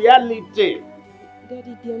 Not reality.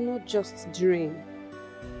 Daddy, they're not just dreams.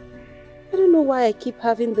 I don't know why I keep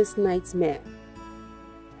having this nightmare.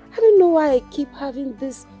 I don't know why I keep having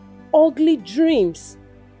these ugly dreams.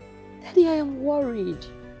 Daddy, I am worried.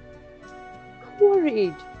 I'm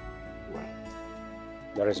worried. Well,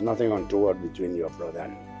 there is nothing untoward between your brother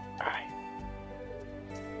and I.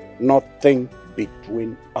 Nothing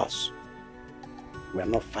between us. We are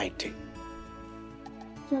not fighting.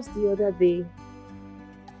 Just the other day,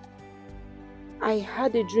 I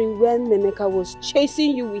had a dream when Nemeka was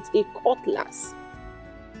chasing you with a cutlass.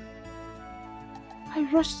 I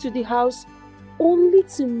rushed to the house only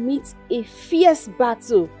to meet a fierce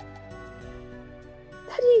battle.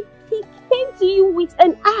 Daddy, he came to you with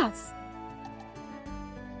an axe.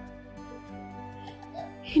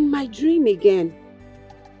 In my dream again,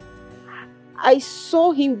 I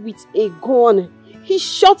saw him with a gun. He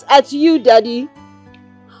shot at you, Daddy.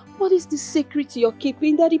 What is the secret you're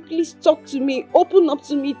keeping? Daddy, please talk to me. Open up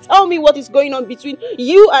to me. Tell me what is going on between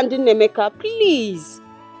you and Nemeka, please.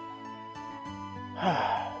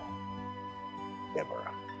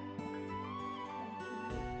 Deborah,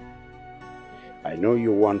 I know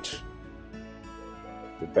you want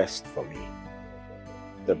the best for me.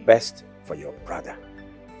 The best for your brother.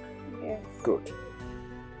 Yes. Good.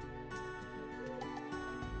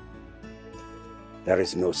 There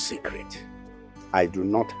is no secret. I do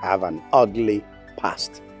not have an ugly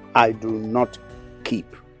past. I do not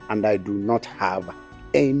keep and I do not have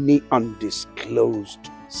any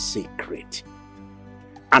undisclosed secret.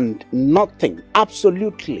 And nothing,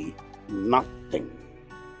 absolutely nothing,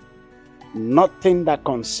 nothing that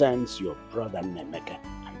concerns your brother Nemeka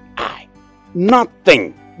and I.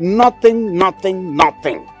 Nothing, nothing, nothing,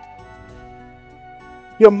 nothing.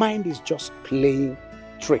 Your mind is just playing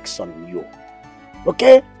tricks on you.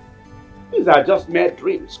 Okay? These are just mere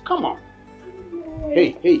dreams. Come on.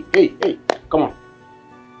 Hey, hey, hey, hey. Come on.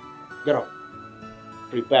 Get up.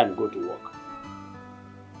 Prepare and go to work.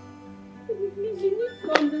 Please, you need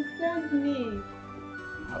to understand me.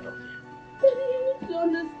 Out of here. Daddy, you need to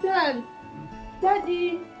understand.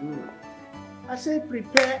 Daddy. I say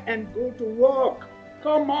prepare and go to work.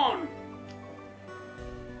 Come on.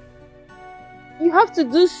 You have to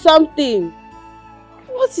do something.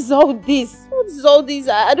 What is all this? What is all this?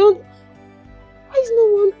 I don't... Why is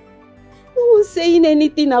no one saying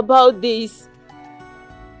anything about this?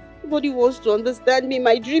 Nobody wants to understand me.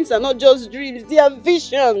 My dreams are not just dreams. They are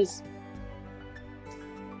visions.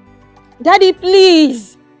 Daddy,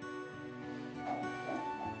 please.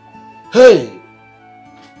 Hey!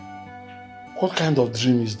 What kind of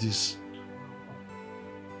dream is this?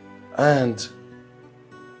 And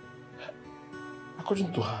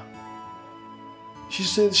according to her, she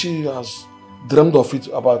said she has dreamed of it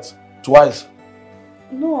about twice.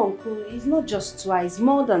 No, Uncle, it's not just twice,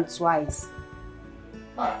 more than twice.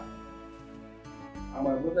 And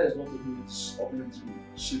my brother is not taking this opportunity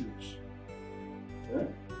serious. Yeah?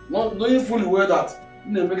 Not knowing fully well that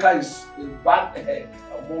Nemeka is a bad egg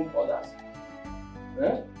among others.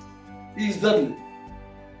 Yeah? He is deadly.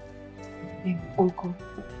 Uncle,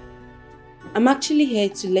 I'm actually here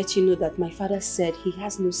to let you know that my father said he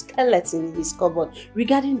has no skeleton in his cupboard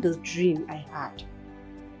regarding the dream I had.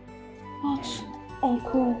 But,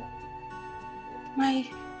 Uncle,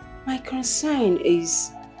 my concern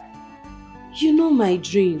is, you know my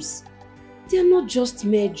dreams. They are not just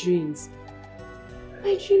mere dreams.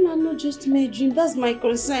 My dreams are not just mere dreams. That's my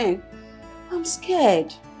concern. I'm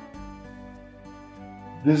scared.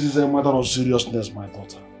 This is a matter of seriousness, my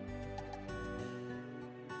daughter.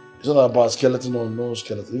 It's not about skeleton or no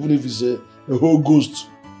skeleton. Even if it's a whole ghost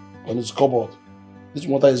on its cupboard, this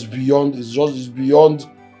matter is beyond. It's beyond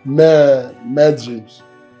mere dreams.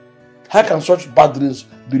 How can such bad dreams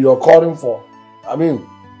be recurring for? I mean,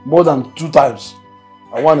 more than 2 times.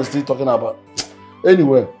 And one is still talking about.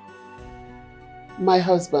 Anyway. My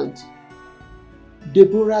husband,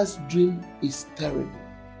 Deborah's dream is terrible.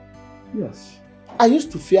 Yes. I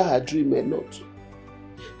used to fear her dream a lot.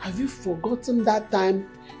 Have you forgotten that time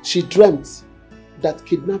she dreamt that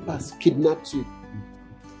kidnappers kidnapped you?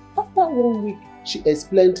 After 1 week, she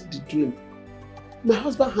explained the dream. My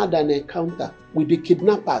husband had an encounter with the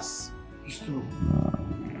kidnappers. It's true.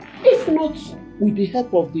 If not with the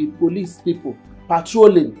help of the police people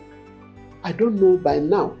patrolling, I don't know by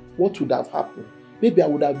now what would have happened. Maybe I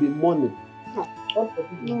would have been mourning. God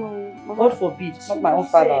forbid. No, God forbid. Not my own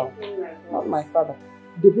father. Not my father.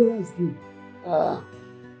 Deborah's dream. You are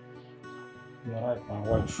right, my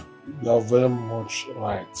wife. You are very much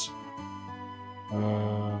right.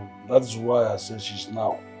 That is why I say she's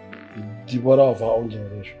now the Deborah of our own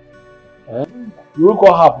generation. You will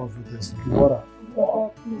call her prophetess, Deborah. You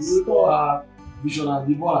will call her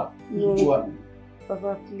visionary, Deborah. No.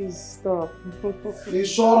 Papa, please stop.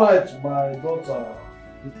 It's alright, my daughter.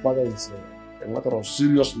 This matter is a matter of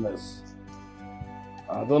seriousness.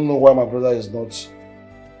 I don't know why my brother is not,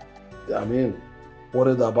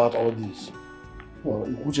 worried about all this. Well,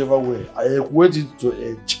 in whichever way, I equate it to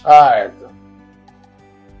a child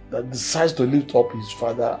that decides to lift up his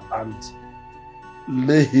father and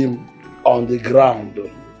lay him on the ground.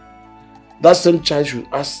 That same child should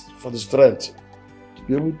ask for the strength to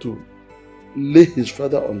be able to lay his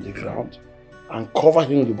father on the ground and cover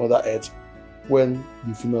him with the mother earth when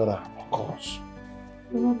the funeral occurs.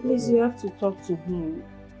 Mama, please, you have to talk to him.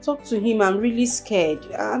 Talk to him. I'm really scared.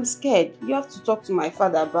 I'm scared. You have to talk to my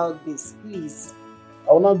father about this, please.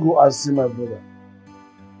 I will not go and see my brother.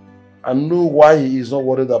 I know why he is not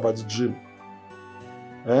worried about the dream.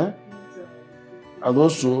 And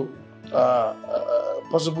also,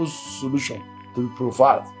 possible solution to be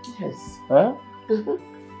provided. Yes.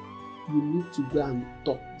 You need to go and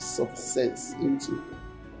talk some sense into him.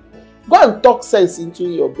 Go and talk sense into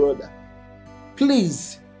your brother.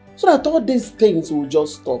 Please. So that all these things will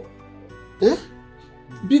just stop.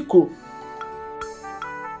 Biko.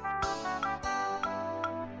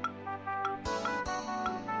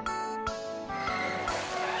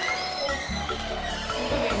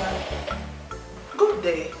 Good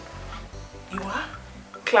day. You are?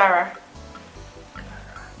 Clara.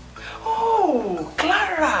 Oh,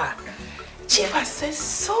 Clara. Chief has said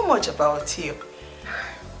so much about you.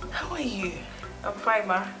 How are you? I'm fine,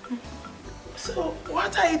 ma. So,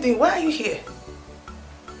 what are you doing? Why are you here?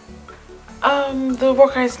 The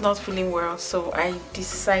worker is not feeling well, so I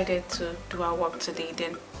decided to do our work today.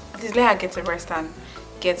 Then at least let her get a rest and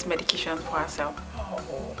get medication for herself.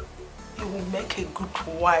 Oh, you will make a good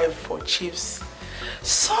wife for Chief's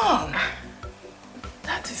son.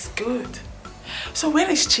 That is good. So where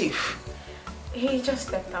is Chief? He just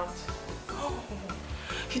stepped out. Oh,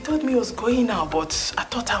 he told me he was going out, but I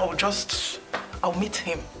thought I'll meet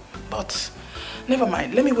him. But never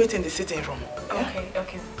mind, let me wait in the sitting room. Yeah?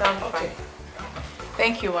 Okay, that'll be fine.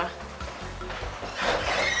 Thank you, ma.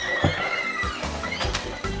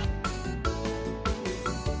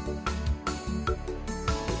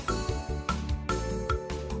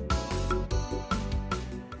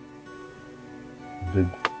 Babe,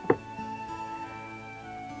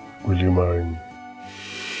 will you marry me?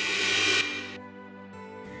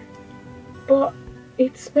 But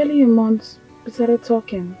it's barely a month we started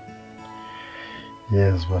talking.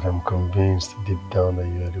 Yes, but I'm convinced deep down that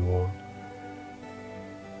you are the one.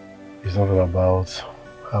 It's not all about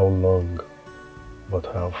how long, but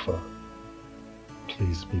how far.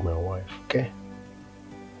 Please be my wife, okay?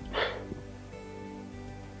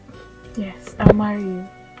 Yes, I'll marry you.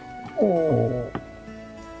 Oh.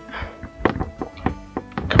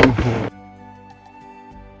 Come here.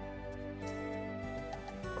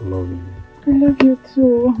 I love you. I love you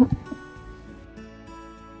too.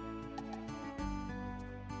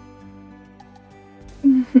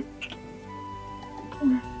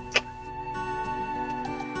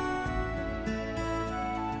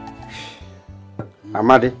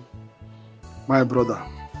 Amadi. My brother.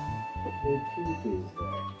 The truth is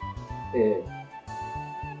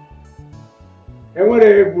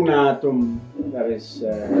there is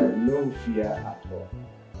no fear at all.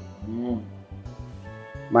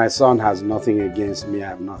 My son has nothing against me, I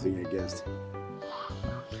have nothing against him.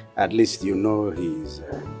 At least you know he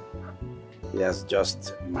has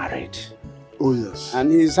just married. Oh yes. And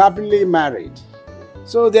he is happily married.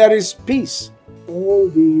 So there is peace. All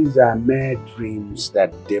these are mere dreams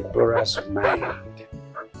that Deborah's mind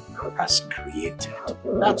has created.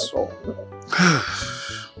 That's all.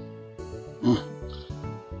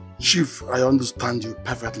 Chief, I understand you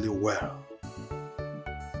perfectly well.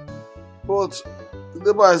 But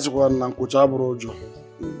there's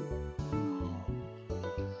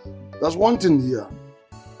one thing here.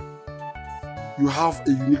 You have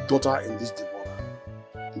a unique daughter in this Deborah.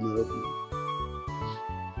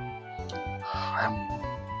 I am,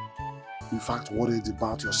 in fact, worried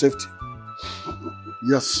about your safety.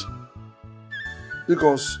 Yes.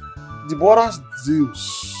 Because Deborah's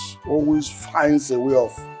dreams always finds a way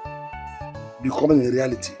of becoming a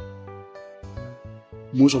reality.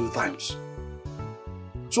 Most of the times.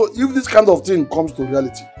 So if this kind of thing comes to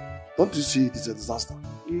reality, don't you see it is a disaster?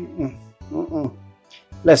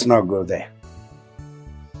 Let's not go there.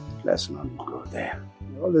 Let's not go there.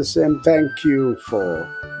 All the same, thank you for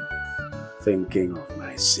thinking of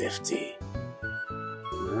my safety.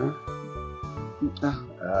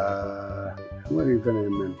 What are you going to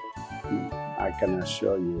mean? I can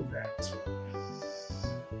assure you that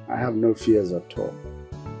I have no fears at all.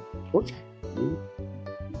 Okay.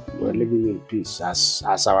 We're living in peace,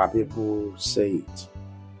 as our people say it.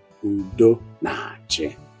 Udo na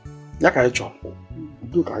che.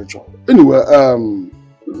 Anyway,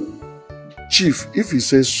 Chief, if he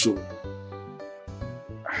says so,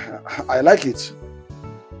 I like it.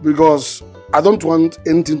 Because I don't want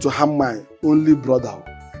anything to harm my only brother.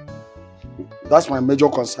 That's my major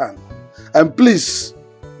concern. And please,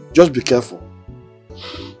 just be careful.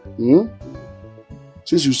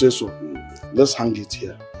 Since you say so, let's hang it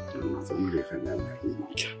here.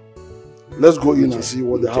 Let's go in and see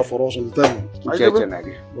what they have for us on the table.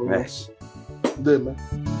 Yes. There, man.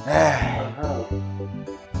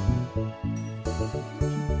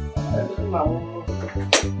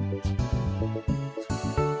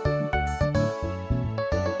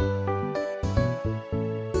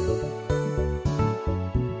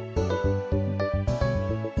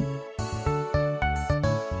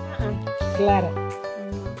 Clara,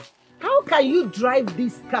 how can you drive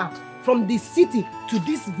this car from the city to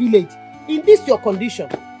this village in this your condition?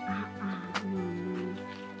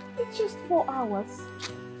 It's just 4 hours.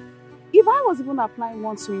 If I was even applying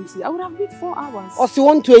 120, I would have bid 4 hours. Or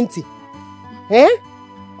 120? Eh?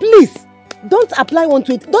 Please, don't apply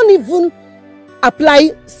 120. Don't even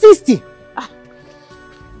apply 60.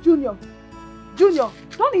 Junior,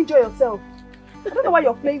 don't enjoy yourself. I don't know why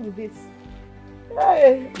you're playing with this.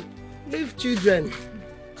 Hey, leave children.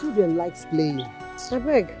 Children likes playing. I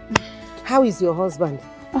beg. How is your husband?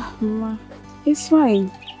 Mama, he's fine.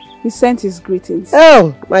 He sent his greetings.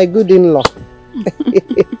 Oh, my good in-law.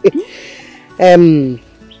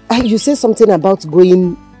 You said something about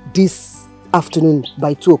going this afternoon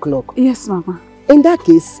by 2 o'clock. Yes, Mama. In that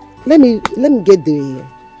case, let me get the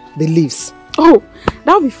leaves. Oh,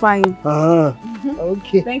 that'll be fine.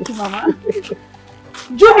 Okay. Thank you, Mama.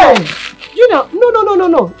 Junior,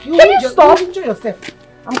 no. Can you stop? Enjoy yourself.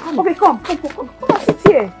 I'm coming. Okay, come and sit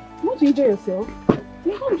here. You want to enjoy yourself?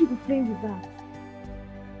 Then how would you be playing with that?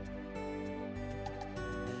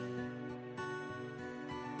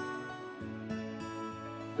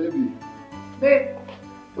 Baby. Babe.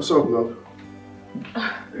 What's up, love?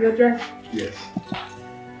 Your dress. Yes.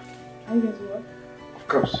 Are you going to work? Of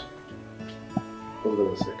course. Hold on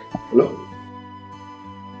a sec. Hello?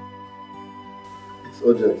 It's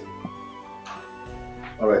urgent.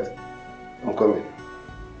 Alright. I'm coming.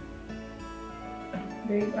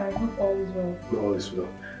 Babe, I hope all is well. No, all is well.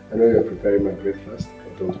 I know you're preparing my breakfast,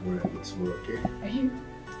 but don't worry, it's tomorrow, okay? Are you?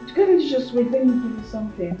 Can't you just wait? Let me give you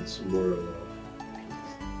something. Tomorrow, love.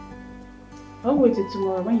 I'll wait till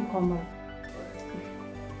tomorrow when you come back.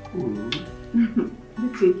 You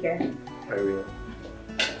take care. I will.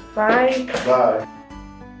 Bye. Bye.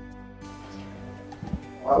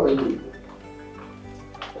 How are you?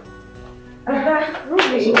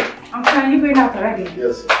 Ruby, I'm fine. You going out already?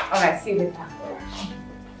 Yes. Alright, see you later.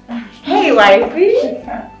 Hey, wifey.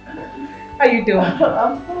 How you doing?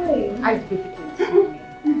 I'm fine. How's baby doing?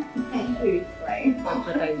 It's fine.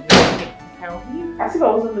 But I will take care of you. As if I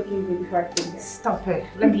wasn't looking good before I came here. Stop it.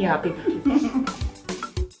 Let me have baby.